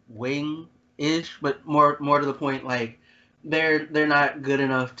of a wing ish, but more to the point, like they're not good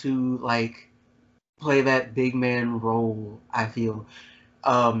enough to like play that big man role, I feel.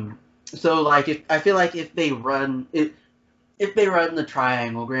 So like if I feel like if they run the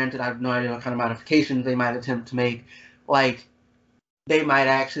triangle, granted I have no idea what kind of modifications they might attempt to make, like they might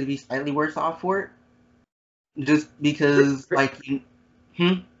actually be slightly worse off for it. Just because like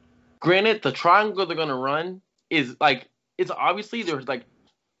Granted, the triangle they're gonna run is like it's obviously there's like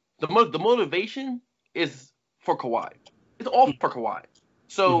the motivation is for Kawhi. It's all for Kawhi.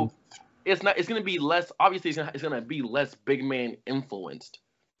 So it's gonna be less obviously it's gonna be less big man influenced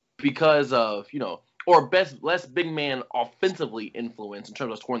because of or less big man offensively influenced in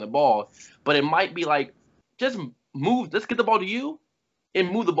terms of scoring the ball. But it might be like just move. Let's get the ball to you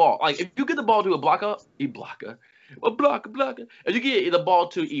and move the ball. Like if you get the ball to a blocker. If you get the ball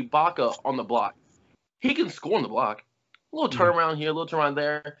to Ibaka on the block, he can score on the block. A little turnaround here, a little turnaround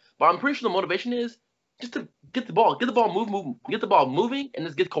there. But I'm pretty sure the motivation is just to get the ball, get the ball moving, and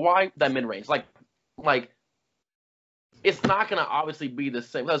just get Kawhi that mid range. Like it's not gonna obviously be the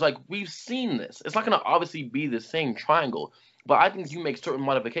same. Because like we've seen this, it's not gonna obviously be the same triangle. But I think you make certain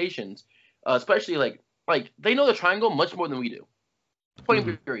modifications, especially like they know the triangle much more than we do.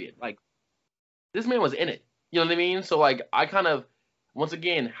 Point period. Like this man was in it. You know what I mean? So like I kind of once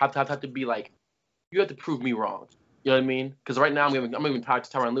again have to be like you have to prove me wrong. You know what I mean? Because right now I'm even talking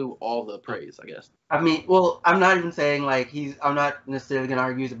to Tyronn Lue all the praise, I guess. I mean, well, I'm not even saying like I'm not necessarily gonna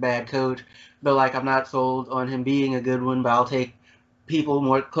argue he's a bad coach, but like I'm not sold on him being a good one. But I'll take people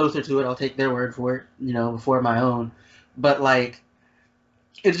more closer to it. I'll take their word for it, before my own. But like,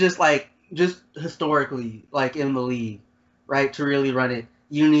 it's just historically, like in the league, right? To really run it,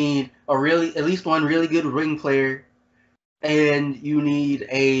 you need at least one really good ring player, and you need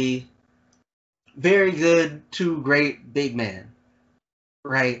a very good to great big man,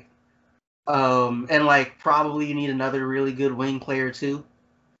 right? And like probably you need another really good wing player too.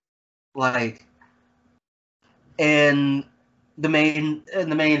 Like, and the main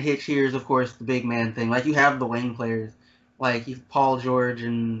hitch here is of course the big man thing. Like you have the wing players, like you Paul George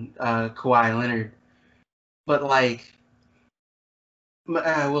and Kawhi Leonard, but like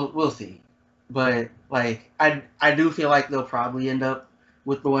we'll see. But like I do feel like they'll probably end up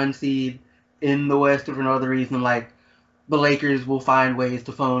with the 1 seed in the West for no other reason. Like the Lakers will find ways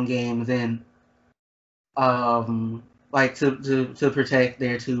to phone games in, like to protect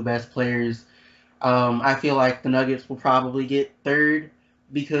their two best players. I feel like the Nuggets will probably get third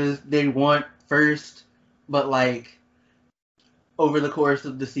because they want first, but like over the course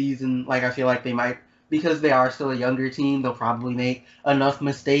of the season, like I feel like they might, because they are still a younger team, they'll probably make enough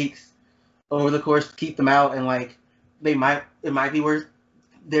mistakes over the course to keep them out, and like it might be worth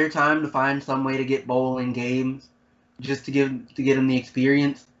their time to find some way to get bowling games just to get them the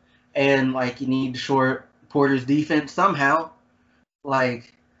experience, and like you need to short Porter's defense somehow,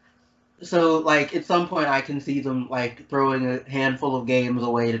 like. So, like, at some point, I can see them like throwing a handful of games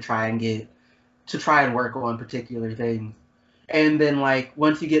away to try and work on particular things, and then like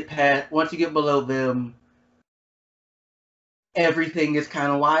once you get below them, everything is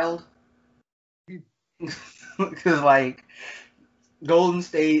kind of wild because like Golden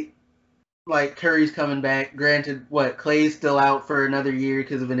State, like Curry's coming back. Granted, what Clay's still out for another year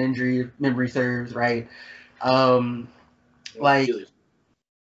because of an injury, if memory serves, right? Like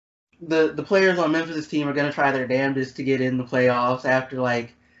the players on Memphis' team are gonna try their damnedest to get in the playoffs after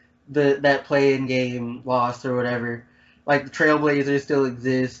like that play-in game loss or whatever. Like the Trailblazers still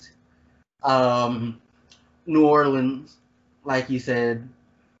exist. New Orleans, like you said.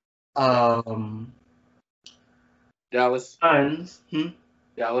 Dallas. Suns.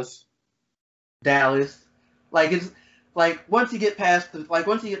 Dallas. Dallas. Like it's like once you get past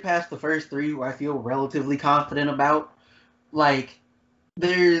the first three, who I feel relatively confident about, like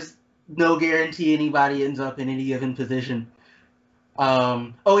there's no guarantee anybody ends up in any given position.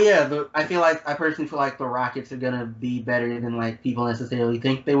 Oh yeah, I personally feel like the Rockets are gonna be better than like people necessarily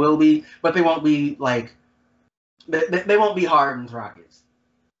think they will be, but they won't be like they won't be Harden's Rockets.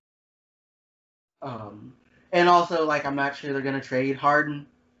 And also like I'm not sure they're gonna trade Harden,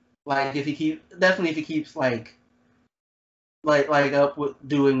 Like if he keeps like up with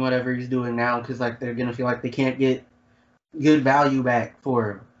doing whatever he's doing now, because like they're gonna feel like they can't get good value back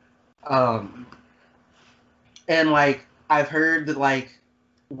for him. Um, and like I've heard that like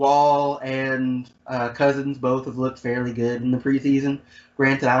Wall and Cousins both have looked fairly good in the preseason.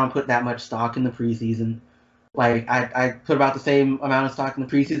 Granted, I don't put that much stock in the preseason. Like I put about the same amount of stock in the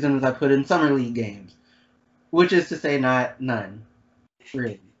preseason as I put in summer league games, which is to say none,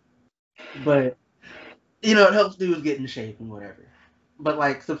 really. But it helps dudes get in shape and whatever. But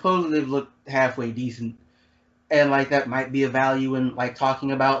like supposedly they've looked halfway decent, and like that might be a value in like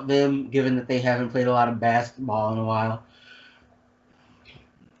talking about them, given that they haven't played a lot of basketball in a while.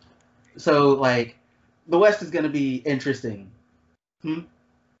 So like the West is going to be interesting. Hmm?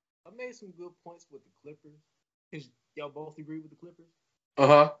 I made some good points with the Clippers. Cause y'all both agree with the Clippers.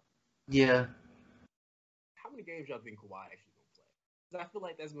 Uh-huh. Yeah. How many games y'all think Kawhi actually gonna play? Because I feel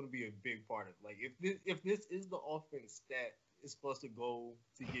like that's gonna be a big part of it. Like if this is the offense that is supposed to go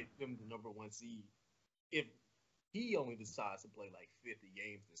to get them the number one seed, if he only decides to play like 50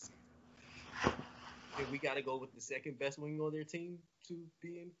 games this season, then we got to go with the second best wing on their team to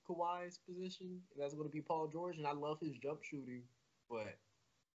be in Kawhi's position, and that's going to be Paul George. And I love his jump shooting, but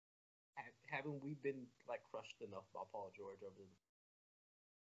haven't we been like crushed enough by Paul George over the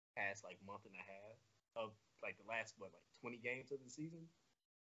past like month and a half of like the last like 20 games of the season,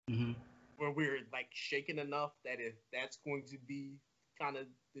 Mm-hmm. where we're like shaking enough that if that's going to be kind of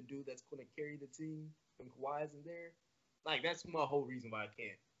the dude that's going to carry the team and Kawhi's in there, like that's my whole reason why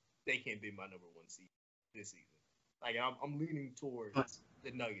they can't be my number one seed this season. Like I'm leaning towards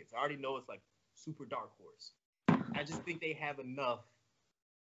the Nuggets. I already know it's like super dark horse. I just think they have enough.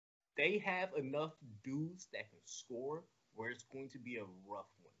 They have enough dudes that can score where it's going to be a rough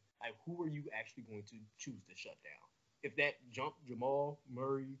one. Like who are you actually going to choose to shut down? If that jump Jamal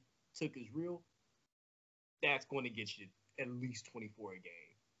Murray took is real, that's going to get you at least 24 a game.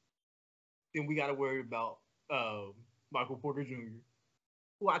 Then we got to worry about Michael Porter Jr.,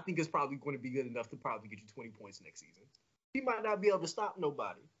 who I think is probably going to be good enough to probably get you 20 points next season. He might not be able to stop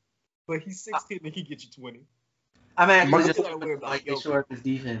nobody, but he's 16 and he can get you 20. I'm actually You just got to worry about like they shore up his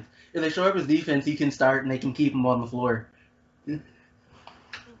defense. If they shore up his defense, he can start and they can keep him on the floor.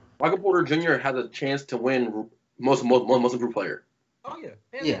 Michael Porter Jr. has a chance to win most improved player. Oh yeah,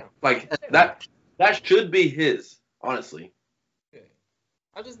 hands Yeah. down. Like Hands that should be his, honestly. down. Yeah.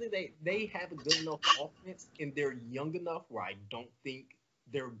 I just think they have a good enough offense and they're young enough where I don't think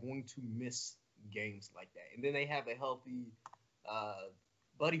they're going to miss games like that. And then they have a healthy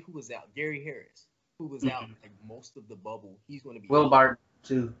buddy who was out, Gary Harris, who was out like most of the bubble. He's going to be Will Barton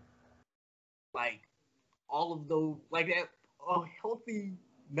too. like all of those like that. A healthy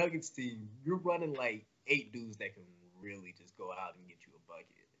Nuggets team, you're running like 8 dudes that can really just go out and get you a bucket.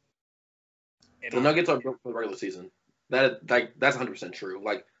 And The Nuggets are built for the regular season. That's 100% true.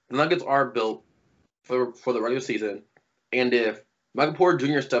 Like the Nuggets are built for the regular season, and if Michael Porter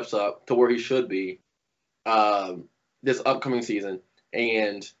Jr. steps up to where he should be this upcoming season,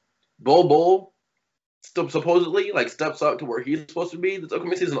 and Bull still supposedly like steps up to where he's supposed to be this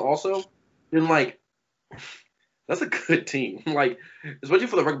upcoming season also, then like that's a good team. Like especially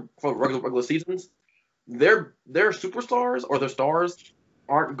for the regular seasons, their superstars or their stars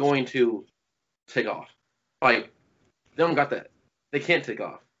aren't going to take off. Like they don't got that. They can't take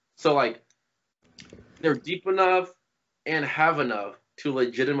off. So like they're deep enough and have enough to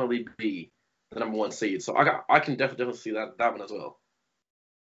legitimately be the number one seed. So I can definitely see that one as well.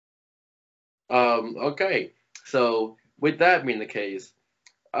 Okay. So with that being the case,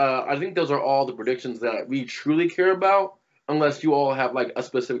 I think those are all the predictions that we truly care about, unless you all have like a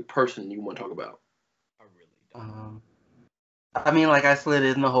specific person you want to talk about. I really don't. I mean, like I slid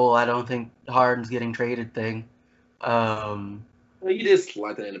in the whole I don't think Harden's getting traded thing. Um, Well, you just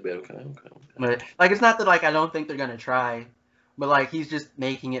slide that in a bit, okay. but like it's not that like I don't think they're gonna try, but like he's just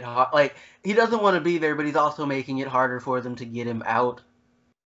making it hard. Like he doesn't want to be there, but he's also making it harder for them to get him out.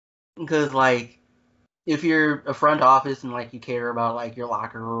 Because like if you're a front office and like you care about like your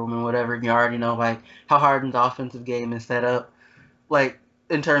locker room and whatever, and you already know like how Harden's offensive game is set up, like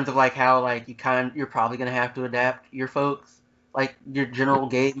in terms of like how like you're probably gonna have to adapt your folks, like your general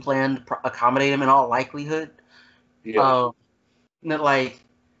game plan to accommodate him in all likelihood. Yeah. That like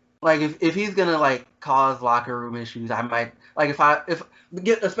if he's gonna like cause locker room issues, I might like if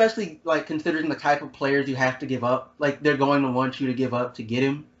especially like considering the type of players you have to give up, like they're going to want you to give up to get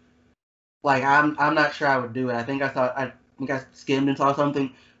him. Like I'm not sure I would do it. I think I skimmed and saw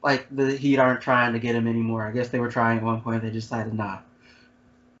something like the Heat aren't trying to get him anymore. I guess they were trying at one point. They decided not.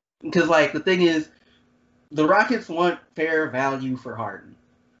 Because like the thing is, the Rockets want fair value for Harden.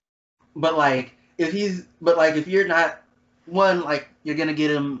 But like if you're not one, like you're gonna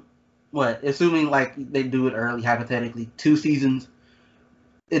get him what? Assuming like they do it early, hypothetically, 2 seasons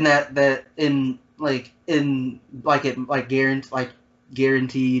in that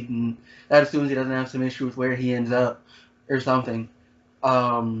guaranteed, and that assumes he doesn't have some issue with where he ends up or something.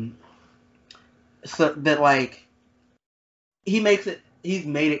 So that like he's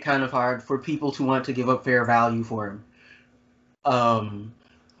made it kind of hard for people to want to give up fair value for him.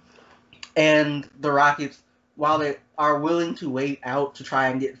 And the Rockets, while they are willing to wait out to try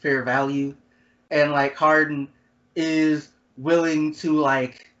and get fair value, and like Harden is willing to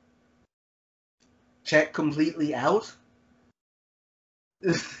like check completely out,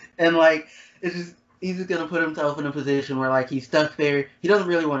 and like it's just he's just gonna put himself in a position where like he's stuck there. He doesn't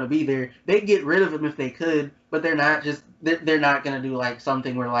really want to be there. They'd get rid of him if they could, but they're not gonna do like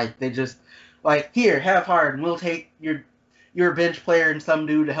something where like they just like here have Harden. We'll take your bench player and some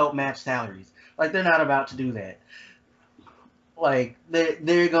dude to help match salaries. Like they're not about to do that. Like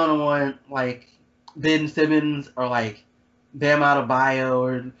they're gonna want like Ben Simmons or like Bam Adebayo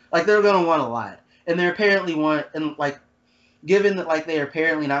or like they're gonna want a lot, and they apparently want and like given that like they are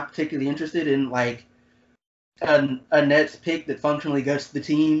apparently not particularly interested in like a Nets pick that functionally guts the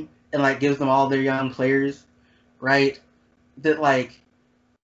team and like gives them all their young players, right? That like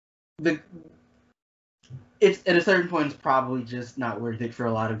it's at a certain point it's probably just not worth it for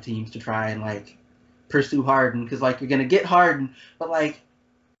a lot of teams to try and like pursue Harden because like you're gonna get Harden, but like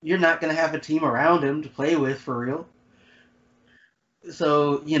you're not gonna have a team around him to play with for real.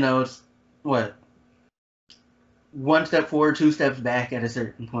 So it's what one step forward, 2 steps back at a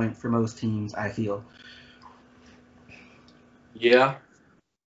certain point for most teams. I feel. Yeah.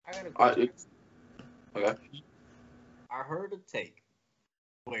 I got a question. Okay. I heard a take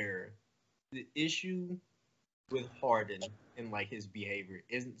where the issue with Harden and like his behavior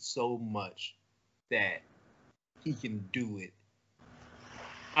isn't so much that he can do it.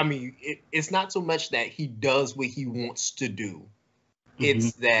 I mean, it's not so much that he does what he wants to do.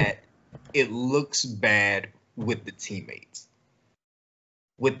 It's that it looks bad with the teammates.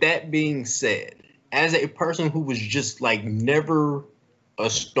 With that being said, as a person who was just like never a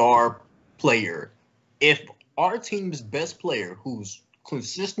star player, if our team's best player who's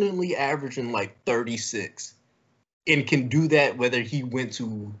consistently averaging like 36 and can do that whether he went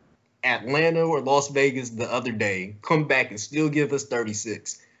to Atlanta or Las Vegas the other day, come back and still give us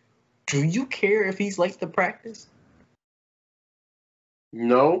 36, do you care if he's late to practice?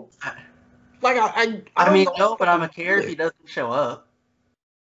 No. Like I mean, no, but I'm gonna care if he doesn't show up.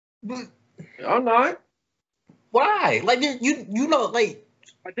 But I'm not. why? Like you know, like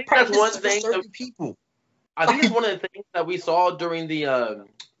I think that's one for thing. certain people. I think it's one of the things that we saw during the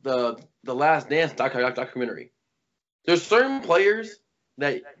Last Dance documentary. There's certain players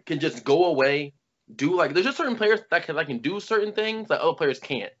that can just go away, there's just certain players that can do certain things that other players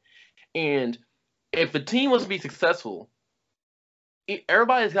can't. And if the team wants to be successful,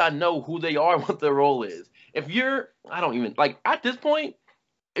 everybody's got to know who they are and what their role is. If you're, I don't even like at this point.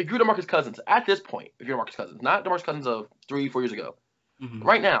 If you're DeMarcus Cousins, at this point, if you're DeMarcus Cousins, not DeMarcus Cousins of 3-4 years ago,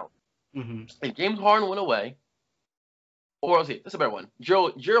 right now, if James Harden went away, or let's see, that's a better one,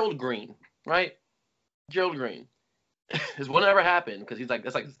 Gerald Green, right? Gerald Green. This will never happen because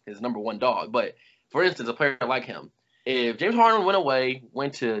that's like his number one dog. But for instance, a player like him, if James Harden went away,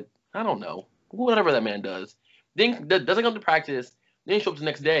 went to I don't know, whatever that man does, then doesn't come to practice, then show up the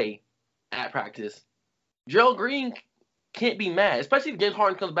next day at practice, Gerald Green can't be mad, especially if James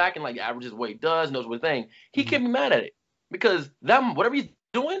Harden comes back and like averages what he does, knows what thing. He can't be mad at it because whatever he's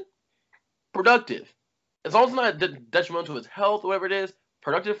doing, productive. As long as it's not detrimental to his health, whatever it is,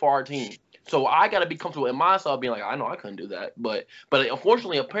 productive for our team. So I got to be comfortable in myself being like, I know I couldn't do that, but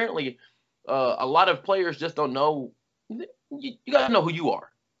unfortunately, apparently, a lot of players just don't know. You got to know who you are,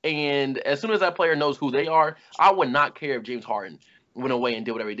 and as soon as that player knows who they are, I would not care if James Harden went away and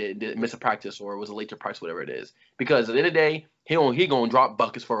did whatever he did, didn't miss a practice or was a late to practice, whatever it is. Because at the end of the day, he gonna drop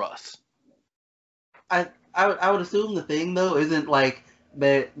buckets for us. I would assume the thing though isn't like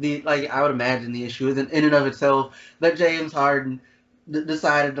that I would imagine the issue isn't in and of itself that James Harden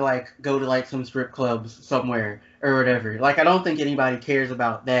decided to like go to like some strip clubs somewhere or whatever. Like I don't think anybody cares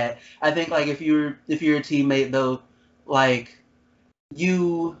about that. I think like if you're a teammate though, like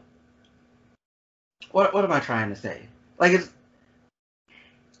you what am I trying to say? Like it's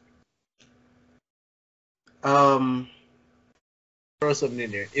throw something in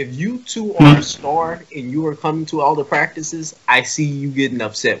there. If you two are a star and you are coming to all the practices, I see you getting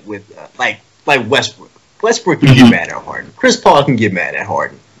upset with like Westbrook. Westbrook can get mad at Harden. Chris Paul can get mad at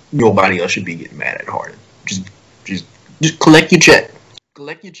Harden. Nobody else should be getting mad at Harden. Just collect your check.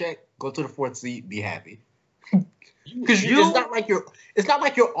 Collect your check. Go to the 4th seed. Be happy. You, Because you it's not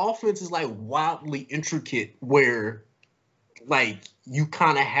like your offense is like wildly intricate where like you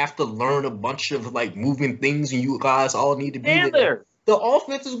kind of have to learn a bunch of like moving things and you guys all need to be stand there. there. The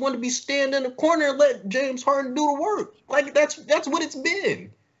offense is going to be standing in the corner and let James Harden do the work. Like that's what it's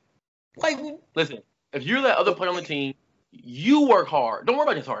been. Like Listen, if you're that other player on the team, you work hard. Don't worry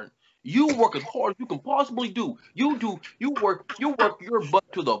about James Harden. You work as hard as you can possibly do. You work your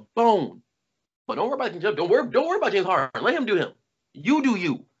butt to the bone. But don't worry about James. Don't worry about James Harden. Let him do him. You do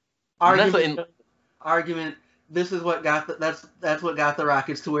you. And Argument. This is what got that's what got the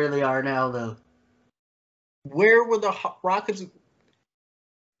Rockets to where they are now, though. where were the Rockets?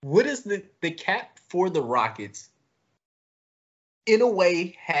 What is the cap for the Rockets? In a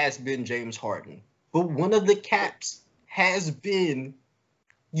way, has been James Harden, but one of the caps has been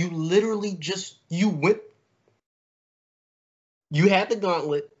you literally just you had the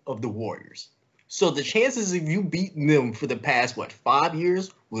gauntlet of the Warriors. So the chances of you beating them for the past 5 years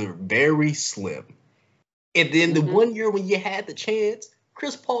were very slim. And then the 1 year when you had the chance,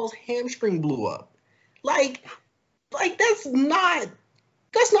 Chris Paul's hamstring blew up. Like that's not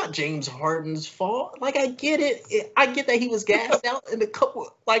James Harden's fault. Like I get it. I get that he was gassed out in a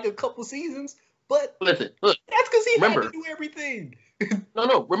couple seasons, but listen, look, that's because he had to do everything.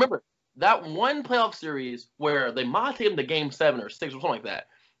 No. Remember that one playoff series where they might take him to Game 7 or 6 or something like that,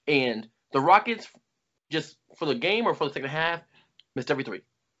 and the Rockets just for the game or for the second half missed every three.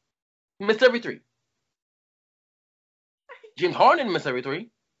 Missed every three. James Harden missed every three.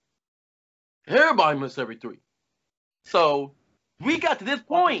 Everybody missed every three. So we got to this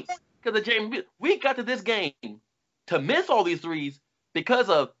point because of James. We got to this game to miss all these threes because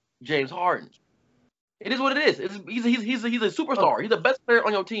of James Harden. It is what it is. He's a superstar. He's the best player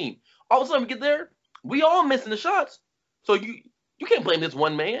on your team. All of a sudden we get there, we all missing the shots. So you can't blame this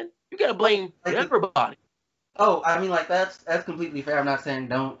one man. You gotta blame everybody. Oh, I mean, like that's completely fair. I'm not saying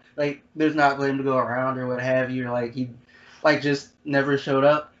don't there's not blame to go around or what have you. Or like he, just never showed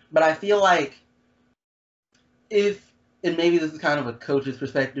up. But I feel like and maybe this is kind of a coach's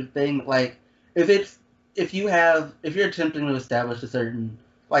perspective thing. Like if you're attempting to establish a certain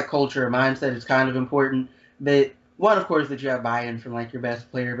culture or mindset, it's kind of important that one, of course, that you have buy-in from your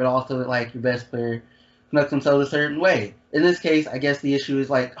best player, but also that your best player conducts themselves a certain way. In this case, I guess the issue is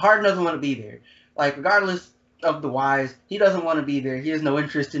Harden doesn't want to be there. Regardless of the whys, he doesn't want to be there. He has no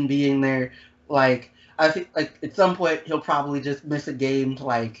interest in being there. I think at some point he'll probably just miss a game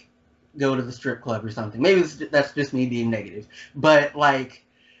to go to the strip club or something. Maybe that's just me being negative, but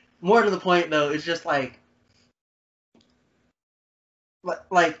more to the point though, it's just I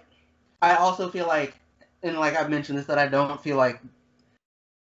also feel and I've mentioned this, that I don't feel like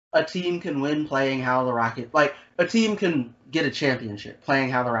a team can win playing how the Rockets a team can get a championship playing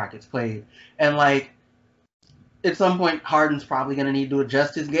how the Rockets played, and at some point Harden's probably going to need to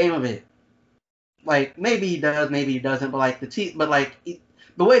adjust his game a bit. Maybe he does, maybe he doesn't, but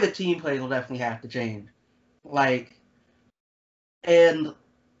the way the team plays will definitely have to change. And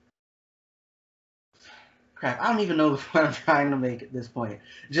crap, I don't even know what I'm trying to make at this point.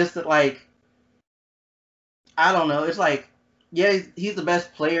 Just that I don't know. It's yeah, he's the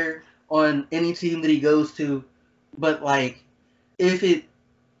best player on any team that he goes to, but if it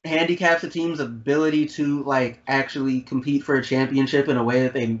handicaps a team's ability to actually compete for a championship in a way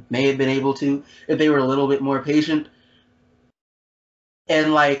that they may have been able to if they were a little bit more patient,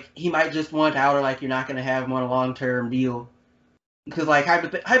 and he might just want out, or you're not going to have him on a long-term deal, because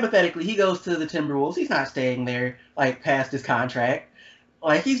hypothetically he goes to the Timberwolves, he's not staying there past his contract,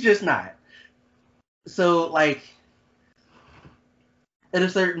 he's just not. So at a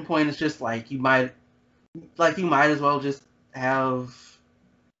certain point, it's just you might as well just have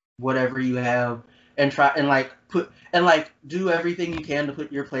whatever you have and try and do everything you can to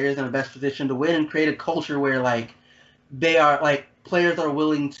put your players in the best position to win, and create a culture where they are players are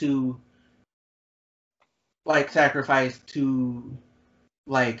willing to sacrifice to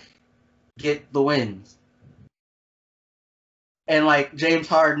get the wins. And James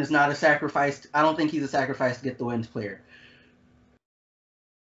Harden is not a sacrifice. I don't think he's a sacrifice to get the wins player.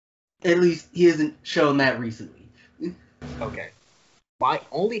 At least he hasn't shown that recently. Okay. My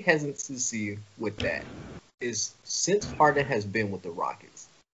only hesitancy with that is since Harden has been with the Rockets,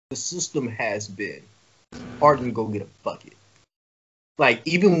 the system has been Harden go get a bucket.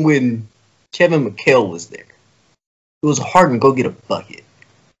 Even when Kevin McHale was there, it was Harden go get a bucket.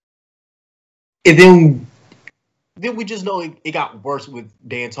 And then we just know it got worse with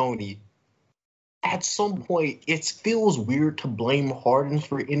D'Antoni. At some point, it feels weird to blame Harden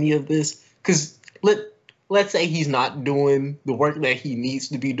for any of this, because let's say he's not doing the work that he needs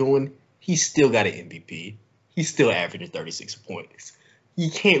to be doing, he's still got an MVP. He's still averaging 36 points.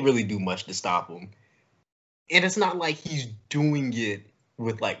 You can't really do much to stop him. And it's not like he's doing it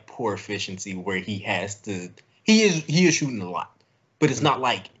with like poor efficiency where he has to. He is shooting a lot, but it's not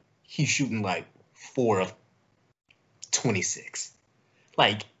like he's shooting like 4 of 26.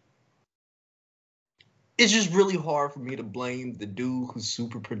 Like, it's just really hard for me to blame the dude who's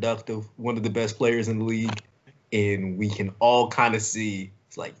super productive, one of the best players in the league, and we can all kind of see,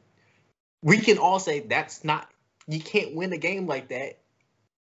 it's like, we can all say that's not, you can't win a game like that.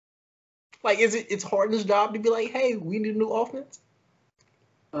 Like, it's Harden's job to be like, hey, we need a new offense?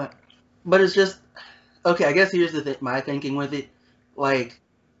 But it's just, okay, I guess here's the my thinking with it. Like,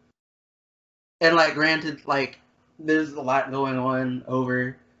 and like, granted, like, there's a lot going on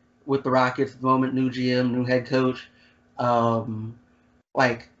over with the Rockets at the moment, new GM, new head coach.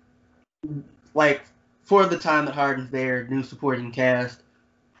 Like for the time that Harden's there, new supporting cast.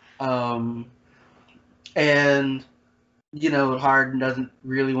 And, you know, Harden doesn't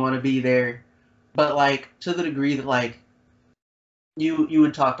really want to be there. But, like, to the degree that, like, you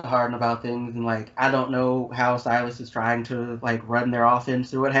would talk to Harden about things, and, like, I don't know how Silas is trying to, like, run their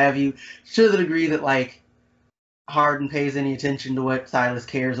offense or what have you, to the degree that, like, Harden pays any attention to what Silas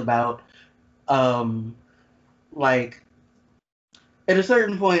cares about. Like, at a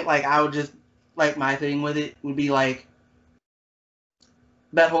certain point, like, I would just, like, my thing with it would be, like,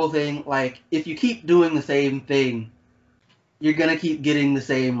 that whole thing, like, if you keep doing the same thing, you're going to keep getting the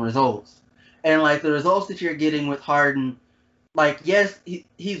same results. And, like, the results that you're getting with Harden, like, yes,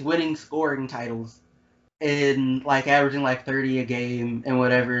 he's winning scoring titles and, like, averaging, like, 30 a game and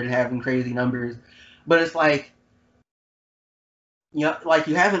whatever and having crazy numbers. But it's like, you know, like,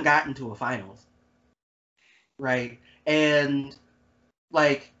 you haven't gotten to a finals, right? And,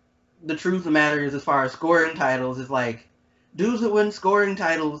 like, the truth of the matter is, as far as scoring titles, is, like, dudes that win scoring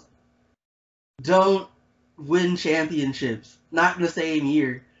titles don't win championships, not in the same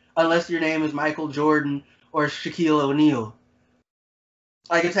year, unless your name is Michael Jordan or Shaquille O'Neal.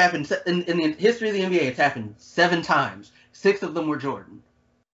 Like, it's happened in the history of the NBA. It's happened 7 times. 6 of them were Jordan,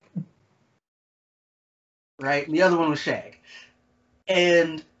 right? And the other one was Shaq.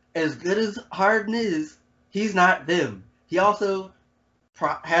 And as good as Harden is, he's not them. He also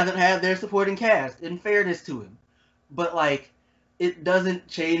hasn't had their supporting cast, in fairness to him. But, like, it doesn't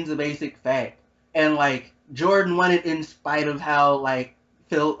change the basic fact. And, like, Jordan won it in spite of how, like,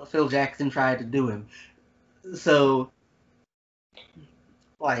 Phil Jackson tried to do him. So,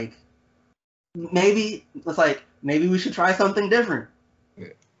 like, maybe we should try something different.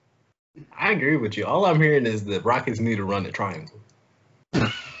 I agree with you. All I'm hearing is the Rockets need to run the triangle.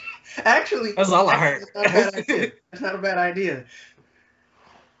 Actually, that's all I heard. That's not a bad idea.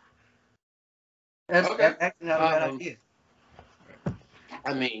 That's actually not a bad idea.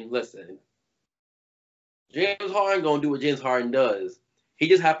 I mean, listen. James Harden gonna do what James Harden does. He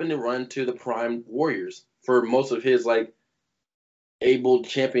just happened to run to the prime Warriors for most of his, like, able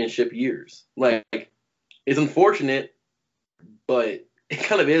championship years. Like, it's unfortunate, but it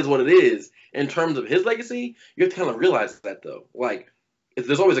kind of is what it is. In terms of his legacy, you have to kind of realize that, though. Like,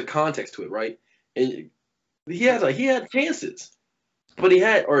 there's always a context to it, right? And he had chances, but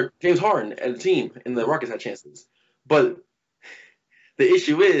James Harden and the team and the Rockets had chances, but the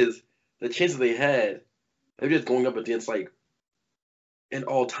issue is the chances they had, they're just going up against, like, an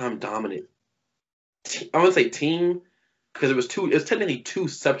all-time dominant. I would say team, because it was technically 2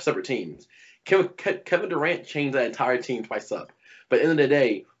 separate teams. Kevin Durant changed that entire team twice up, but at the end of the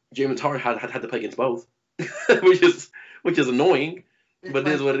day, James Harden had to play against both, which is annoying, but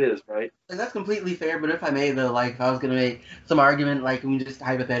it is what it is, right? And that's completely fair. But if I may, though, like, if I was gonna make some argument, like, we just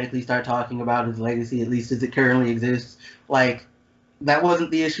hypothetically start talking about his legacy, at least as it currently exists, like, that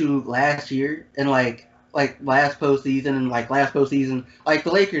wasn't the issue last year, and like last postseason, like,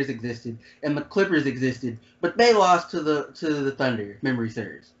 the Lakers existed and the Clippers existed, but they lost to the Thunder, if memory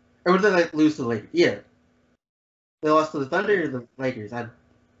serves. Or did they, like, lose to the Lakers? Yeah, they lost to the Thunder or the Lakers.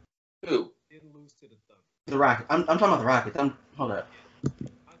 Who didn't lose to the Thunder? The Rockets. I'm talking about the Rockets. Hold up.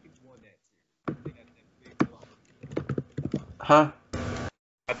 Rockets won that series. They got that big block. Huh?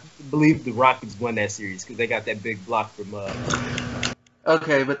 I believe the Rockets won that series because they got that big block from.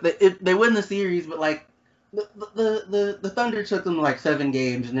 Okay, but they win the series, but, like, the Thunder took them, like, 7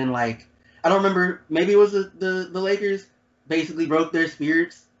 games, and then, like, I don't remember, maybe it was the Lakers basically broke their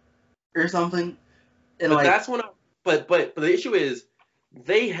spirits or something. And, but like, that's when but the issue is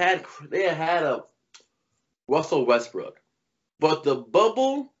they had a Russell Westbrook, but the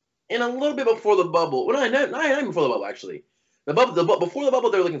bubble and a little bit before the bubble. Well, not even before the bubble, actually. The bubble before the bubble,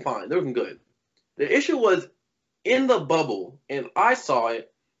 they were looking fine. They were looking good. The issue was in the bubble, and I saw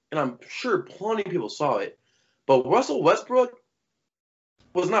it, and I'm sure plenty of people saw it. But Russell Westbrook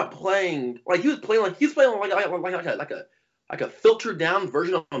was not playing like he was playing like a filtered down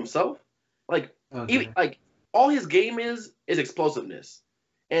version of himself. Like Okay. like all his game is explosiveness,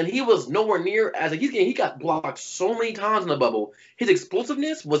 and he was nowhere near as like he got blocked so many times in the bubble. His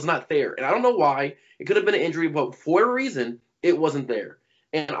explosiveness was not there, and I don't know why. It could have been an injury, but for whatever reason, it wasn't there.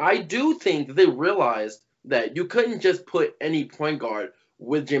 And I do think that they realized that you couldn't just put any point guard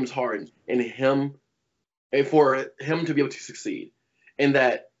with James Harden and for him to be able to succeed, and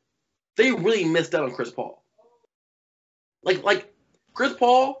that they really missed out on Chris Paul. Like Chris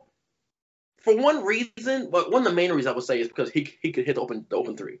Paul, for one reason, but one of the main reasons I would say is because he could hit the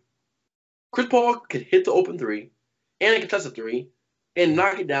open three. Chris Paul could hit the open three and contest the three and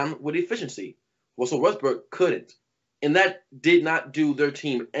knock it down with efficiency. Russell Westbrook couldn't, and that did not do their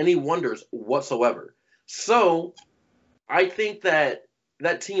team any wonders whatsoever. So I think that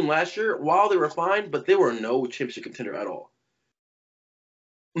team last year, while they were fine, but they were no championship contender at all.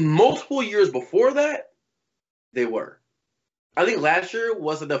 Multiple years before that, they were. I think last year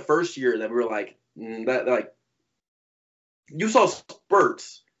was the first year that we were like that. Like you saw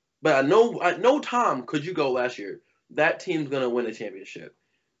spurts, but at no time could you go last year. That team's gonna win a championship,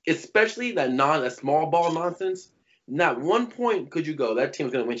 especially that small ball nonsense. Not one point could you go. That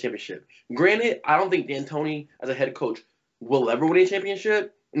team's gonna win a championship. Granted, I don't think D'Antoni as a head coach will ever win a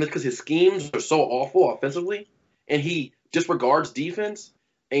championship, and that's because his schemes are so awful offensively, and he disregards defense.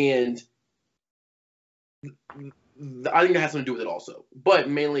 And I think that has something to do with it also. But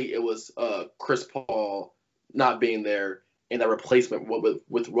mainly it was Chris Paul not being there and that replacement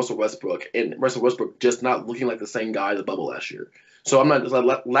with Russell Westbrook, and Russell Westbrook just not looking like the same guy in the bubble last year. So I'm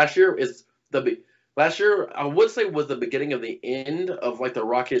not. Last year I would say was the beginning of the end of like the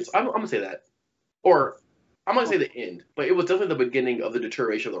Rockets. I'm gonna say that, or I'm gonna say the end, but it was definitely the beginning of the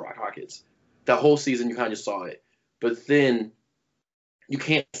deterioration of the Rockets. That whole season you kind of just saw it, but then you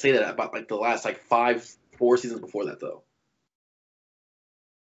can't say that about like the last like 4 seasons before that though.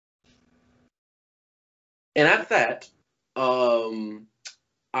 And at that,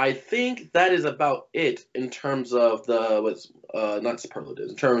 I think that is about it in terms of the what's not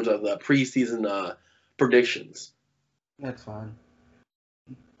superlatives, in terms of the preseason predictions. That's fine.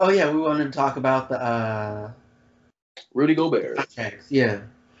 Oh yeah, we wanted to talk about the Rudy Gobert. contracts. Yeah.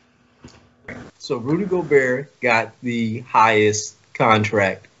 So Rudy Gobert got the highest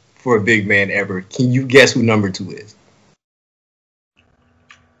contract for a big man ever. Can you guess who number 2 is?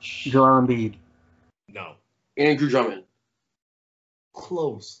 Joel Embiid. No. Andrew Drummond.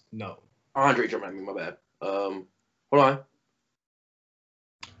 Close. No. Andre Drummond, I mean, my bad. Hold on.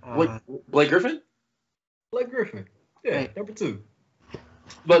 Uh, Blake Griffin? Blake Griffin. Yeah, Right. number 2.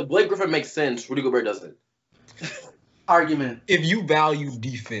 But Blake Griffin makes sense. Rudy Gobert doesn't. argument. If you value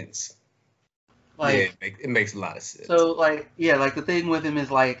defense, Like it makes a lot of sense. so, like the thing with him is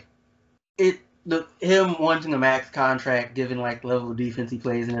like him wanting a max contract given like the level of defense he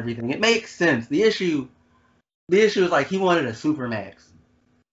plays and everything. It makes sense. The issue is like he wanted a super max,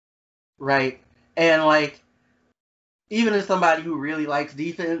 right? And like even as somebody who really likes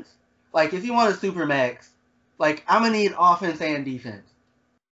defense, like if you want a super max, like I'm gonna need offense and defense,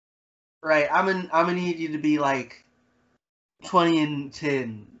 right? I'm gonna need you to be like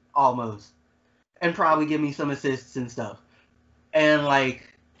 20-10 almost, and probably give me some assists and stuff. And like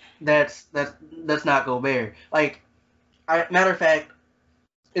that's not Gobert. Like, matter of fact,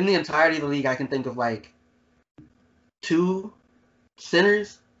 in the entirety of the league, I can think of like 2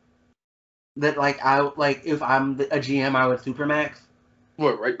 centers that like if I'm a GM, I would supermax.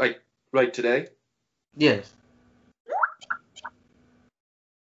 What, right today? Yes.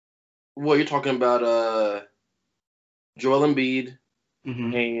 Well, you're talking about Joel Embiid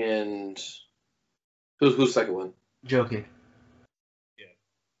Mm-hmm. and who's the second one? Jokic.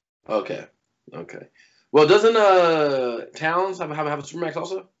 Okay. Well, doesn't Towns have a supermax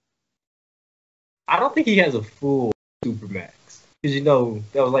also? I don't think he has a full supermax because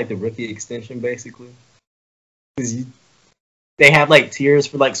that was like the rookie extension basically. Because they have like tiers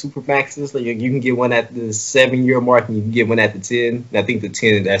for like supermaxes. Like you can get one at the 7-year mark and you can get one at the 10. And I think the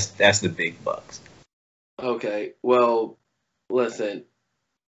 10 that's the big bucks. Okay. Well, listen.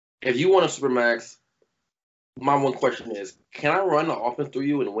 If you want a supermax, my one question is, can I run the offense through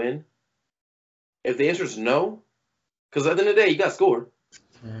you and win? If the answer is no, because at the end of the day, you got to score.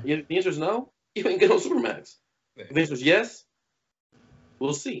 Yeah. If the answer is no, you ain't get no supermax. Yeah. If the answer is yes,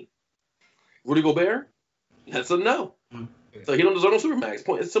 we'll see. Rudy Gobert, that's a no. Mm. So he don't deserve no supermax.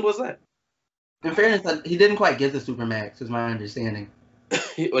 Point. It's simple as that. In fairness, he didn't quite get the supermax, is my understanding.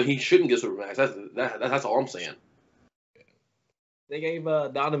 he shouldn't get Supermax. That's all I'm saying. They gave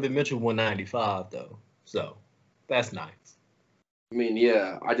Donovan Mitchell 195 though, so that's nice. I mean,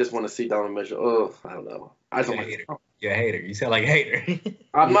 yeah, I just want to see Donovan Mitchell. Oh, I don't know. I don't You're a like. hater. You're a hater. You sound like a hater.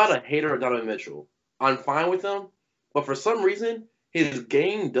 I'm not a hater of Donovan Mitchell. I'm fine with him, but for some reason, his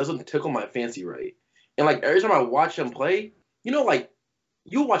game doesn't tickle my fancy right. And like every time I watch him play, like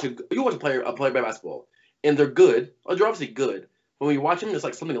you watch a player play basketball, and they're good. Or they're obviously good. But when you watch him, there's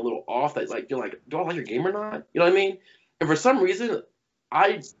like something a little off. That's like you're like, do I like your game or not? You know what I mean? And for some reason,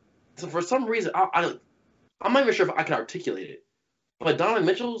 I'm not even sure if I can articulate it. But Donovan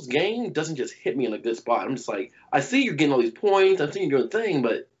Mitchell's game doesn't just hit me in a good spot. I'm just like, I see you're getting all these points. I see you doing the thing,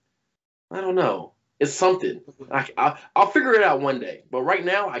 but I don't know. It's something. I'll figure it out one day. But right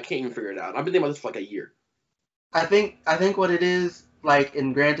now, I can't even figure it out. I've been thinking about this for like a year. I think what it is, like,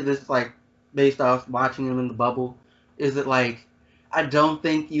 and granted this is like based off watching him in the bubble, is that like I don't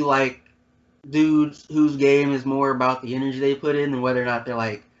think you like dudes whose game is more about the energy they put in than whether or not they're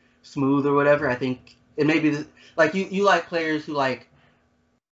like smooth or whatever. I think it may be like you like players who like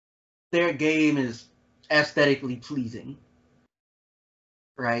their game is aesthetically pleasing,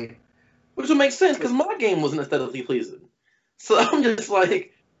 right? Which would make sense because my game wasn't aesthetically pleasing. So I'm just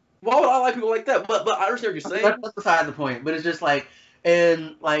like, why would I like people like that? But I understand what you're saying. That's beside the point. But it's just like,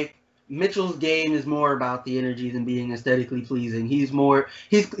 and like Mitchell's game is more about the energy than being aesthetically pleasing. He's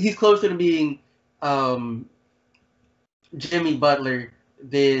closer to being Jimmy Butler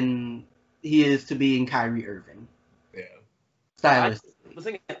than he is to being Kyrie Irving. Yeah.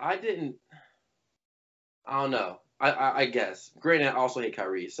 Stylistically. I don't know. I guess. Granted, I also hate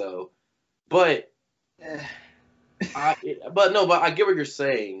Kyrie, so. But. I get what you're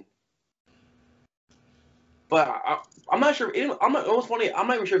saying. But I'm not sure. Almost funny. I'm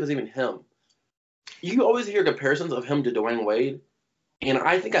not even sure if it's even him. You always hear comparisons of him to Dwayne Wade, and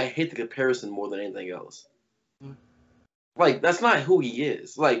I think I hate the comparison more than anything else. Like that's not who he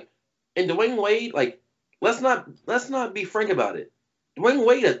is. Like, and Dwayne Wade, like, let's not be frank about it. Dwayne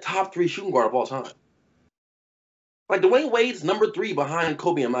Wade, a top 3 shooting guard of all time. Like Dwayne Wade's number 3 behind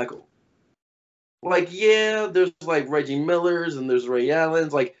Kobe and Michael. Like, yeah, there's like Reggie Millers and there's Ray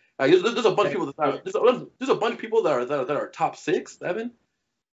Allen's. Like, there's a bunch of people there's a bunch of people that are top 6, 7,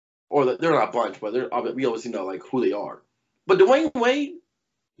 or they're not a bunch, but we obviously know like who they are. But Dwayne Wade,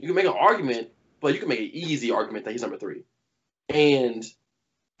 you can make an argument, but you can make an easy argument that he's number 3. And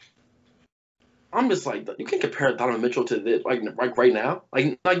I'm just like, you can't compare Donovan Mitchell to this like right now.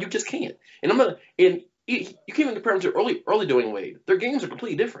 Like you just can't. And you can't even compare him to early Dwayne Wade. Their games are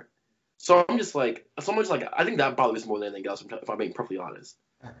completely different. So I'm just like, I think that bothers more than anything else, if I'm being perfectly honest.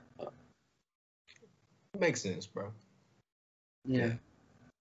 Makes sense, bro. Yeah.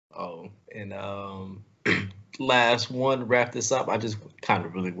 Oh, and last one to wrap this up. I just kind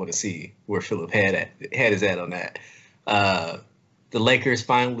of really want to see where Philip had his at on that. The Lakers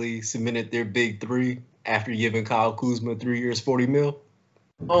finally cemented their big 3 after giving Kyle Kuzma 3 years, $40 million.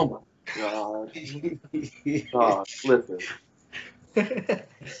 Oh my god! God, listen.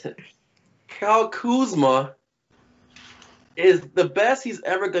 Kyle Kuzma is the best he's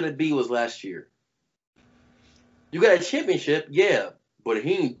ever going to be was last year. You got a championship, yeah, but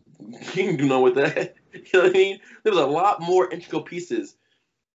he didn't do nothing with that. You know what I mean? There was a lot more integral pieces.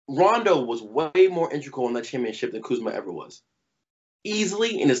 Rondo was way more integral in that championship than Kuzma ever was.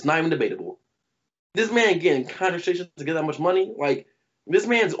 Easily, and it's not even debatable. This man getting conversations to get that much money, like, this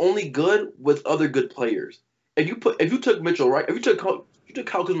man's only good with other good players. If you took Mitchell, right? If you took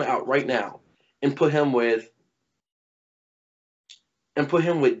Kyle Kuzma out right now, and put him with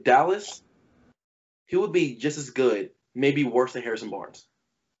Dallas, he would be just as good, maybe worse than Harrison Barnes.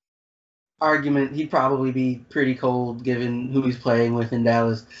 Argument, he'd probably be pretty cold given who he's playing with in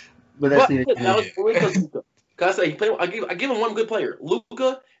Dallas. But that's Luka. Cause I give him one good player,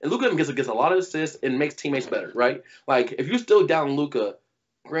 Luka, and Luka gets a lot of assists and makes teammates better, right? Like if you're still down Luka,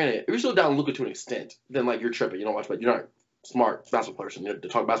 granted, if you're still down Luka to an extent, then like you're tripping. You don't watch, but you're not a smart basketball person to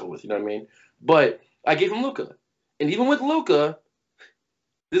talk basketball with. You know what I mean? But I gave him Luka. And even with Luka,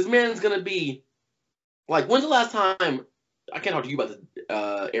 this man's going to be like, when's the last time? I can't talk to you about this,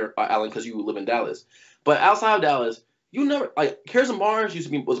 Alan, because you live in Dallas. But outside of Dallas, you never, like, Harrison Barnes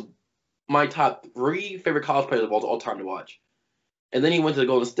was my top 3 favorite college players of all time to watch. And then he went to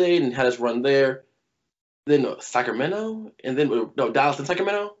Golden State and had us run there. Then Sacramento, and then Dallas and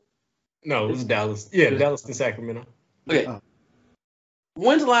Sacramento. No, it was Dallas. Yeah, Dallas and Sacramento. Okay.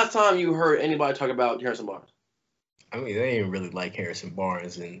 When's the last time you heard anybody talk about Harrison Barnes? I mean, they ain't really like Harrison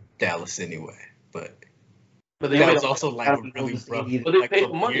Barnes in Dallas anyway, but they that was also like a really rough. But they paid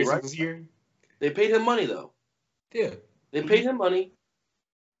him money, right? They paid him money though. Yeah. They paid him money,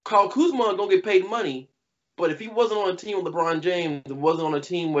 Kyle Kuzma gonna get paid money, but if he wasn't on a team with LeBron James, wasn't on a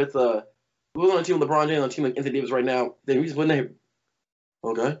team with LeBron James, on a team like Anthony Davis right now, then he just wouldn't have.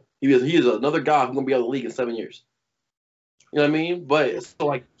 Okay, he is another guy who's gonna be out of the league in 7 years. You know what I mean? But so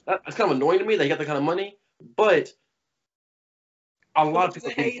like that's kind of annoying to me that he got that kind of money. But a lot of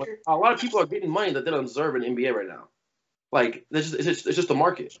people are getting money that they don't deserve in the NBA right now. Like it's just the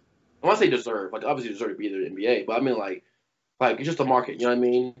market. When I say deserve, like obviously you deserve to be there in the NBA, but I mean like it's just the market. You know what I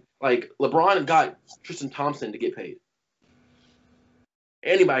mean? Like LeBron got Tristan Thompson to get paid.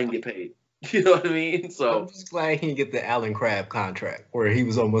 Anybody can get paid. You know what I mean? So I'm just glad he didn't get the Allen Crabbe contract where he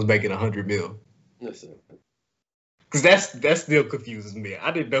was almost making $100 million. Listen, because that still confuses me. I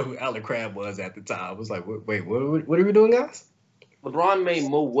didn't know who Allen Crabbe was at the time. I was like, wait, what are we doing, guys? LeBron made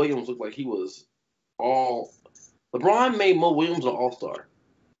Mo Williams look like he was all. LeBron made Mo Williams an all-star.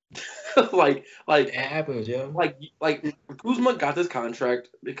 like It happens, yo. Like Kuzma got this contract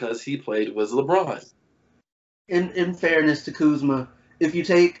because he played with LeBron. In fairness to Kuzma, if you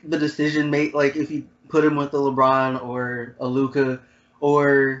take the decision made, like if you put him with a LeBron or a Luka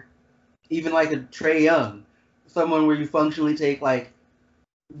or even like a Trae Young, someone where you functionally take like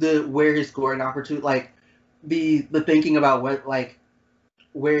where his scoring opportunity, like the thinking about what like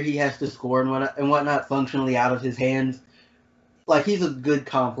where he has to score and whatnot functionally out of his hands, like he's a good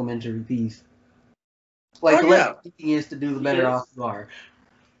complementary piece. Like the less he is to do, the better off you are.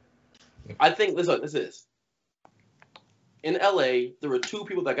 I think this is. In LA, there were two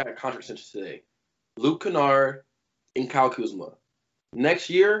people that got a contract extension today: Luke Kennard and Kyle Kuzma.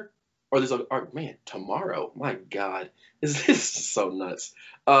 Next year, tomorrow. My God, this is so nuts.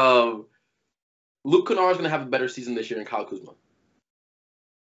 Luke Kennard is going to have a better season this year than Kyle Kuzma.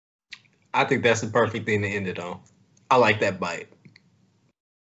 I think that's the perfect thing to end it on. I like that bite.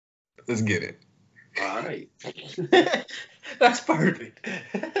 Let's get it. All right. That's perfect.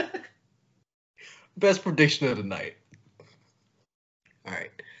 Best prediction of the night. All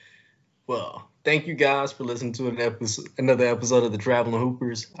right. Well, thank you guys for listening to another episode of the Traveling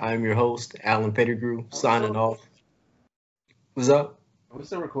Hoopers. I am your host, Alan Pettigrew, signing off. What's up? Are we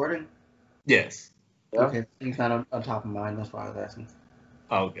still recording? Yes. Yeah. Okay, it's not on top of mind. That's why I was asking.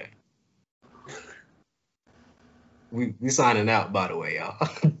 Oh, okay. We signing out, by the way, y'all.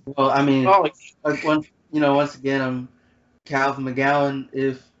 Well, I mean, once again, I'm Calvin McGowan.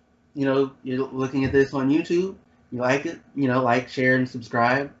 If you're looking at this on YouTube, you like it, like, share, and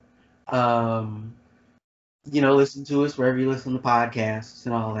subscribe. Listen to us wherever you listen to podcasts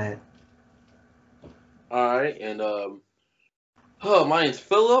and all that. All right, and my name's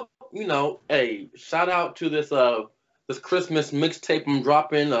Philip. Hey, shout out to this Christmas mixtape I'm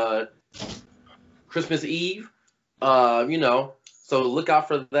dropping Christmas Eve. So look out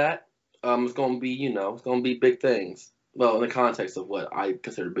for that. It's gonna be big things. Well, in the context of what I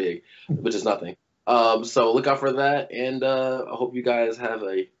consider big, which is nothing. So look out for that, and I hope you guys have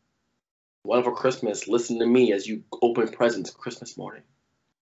a wonderful Christmas. Listen to me as you open presents Christmas morning.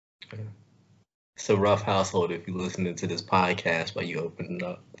 It's a rough household if you're listening to this podcast while you open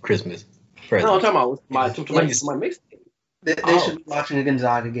up Christmas presents. No, I'm talking about my mixtape. They should be watching a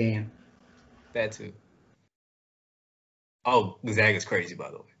Gonzaga game. That too. Oh, Gonzaga's crazy, by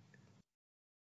the way.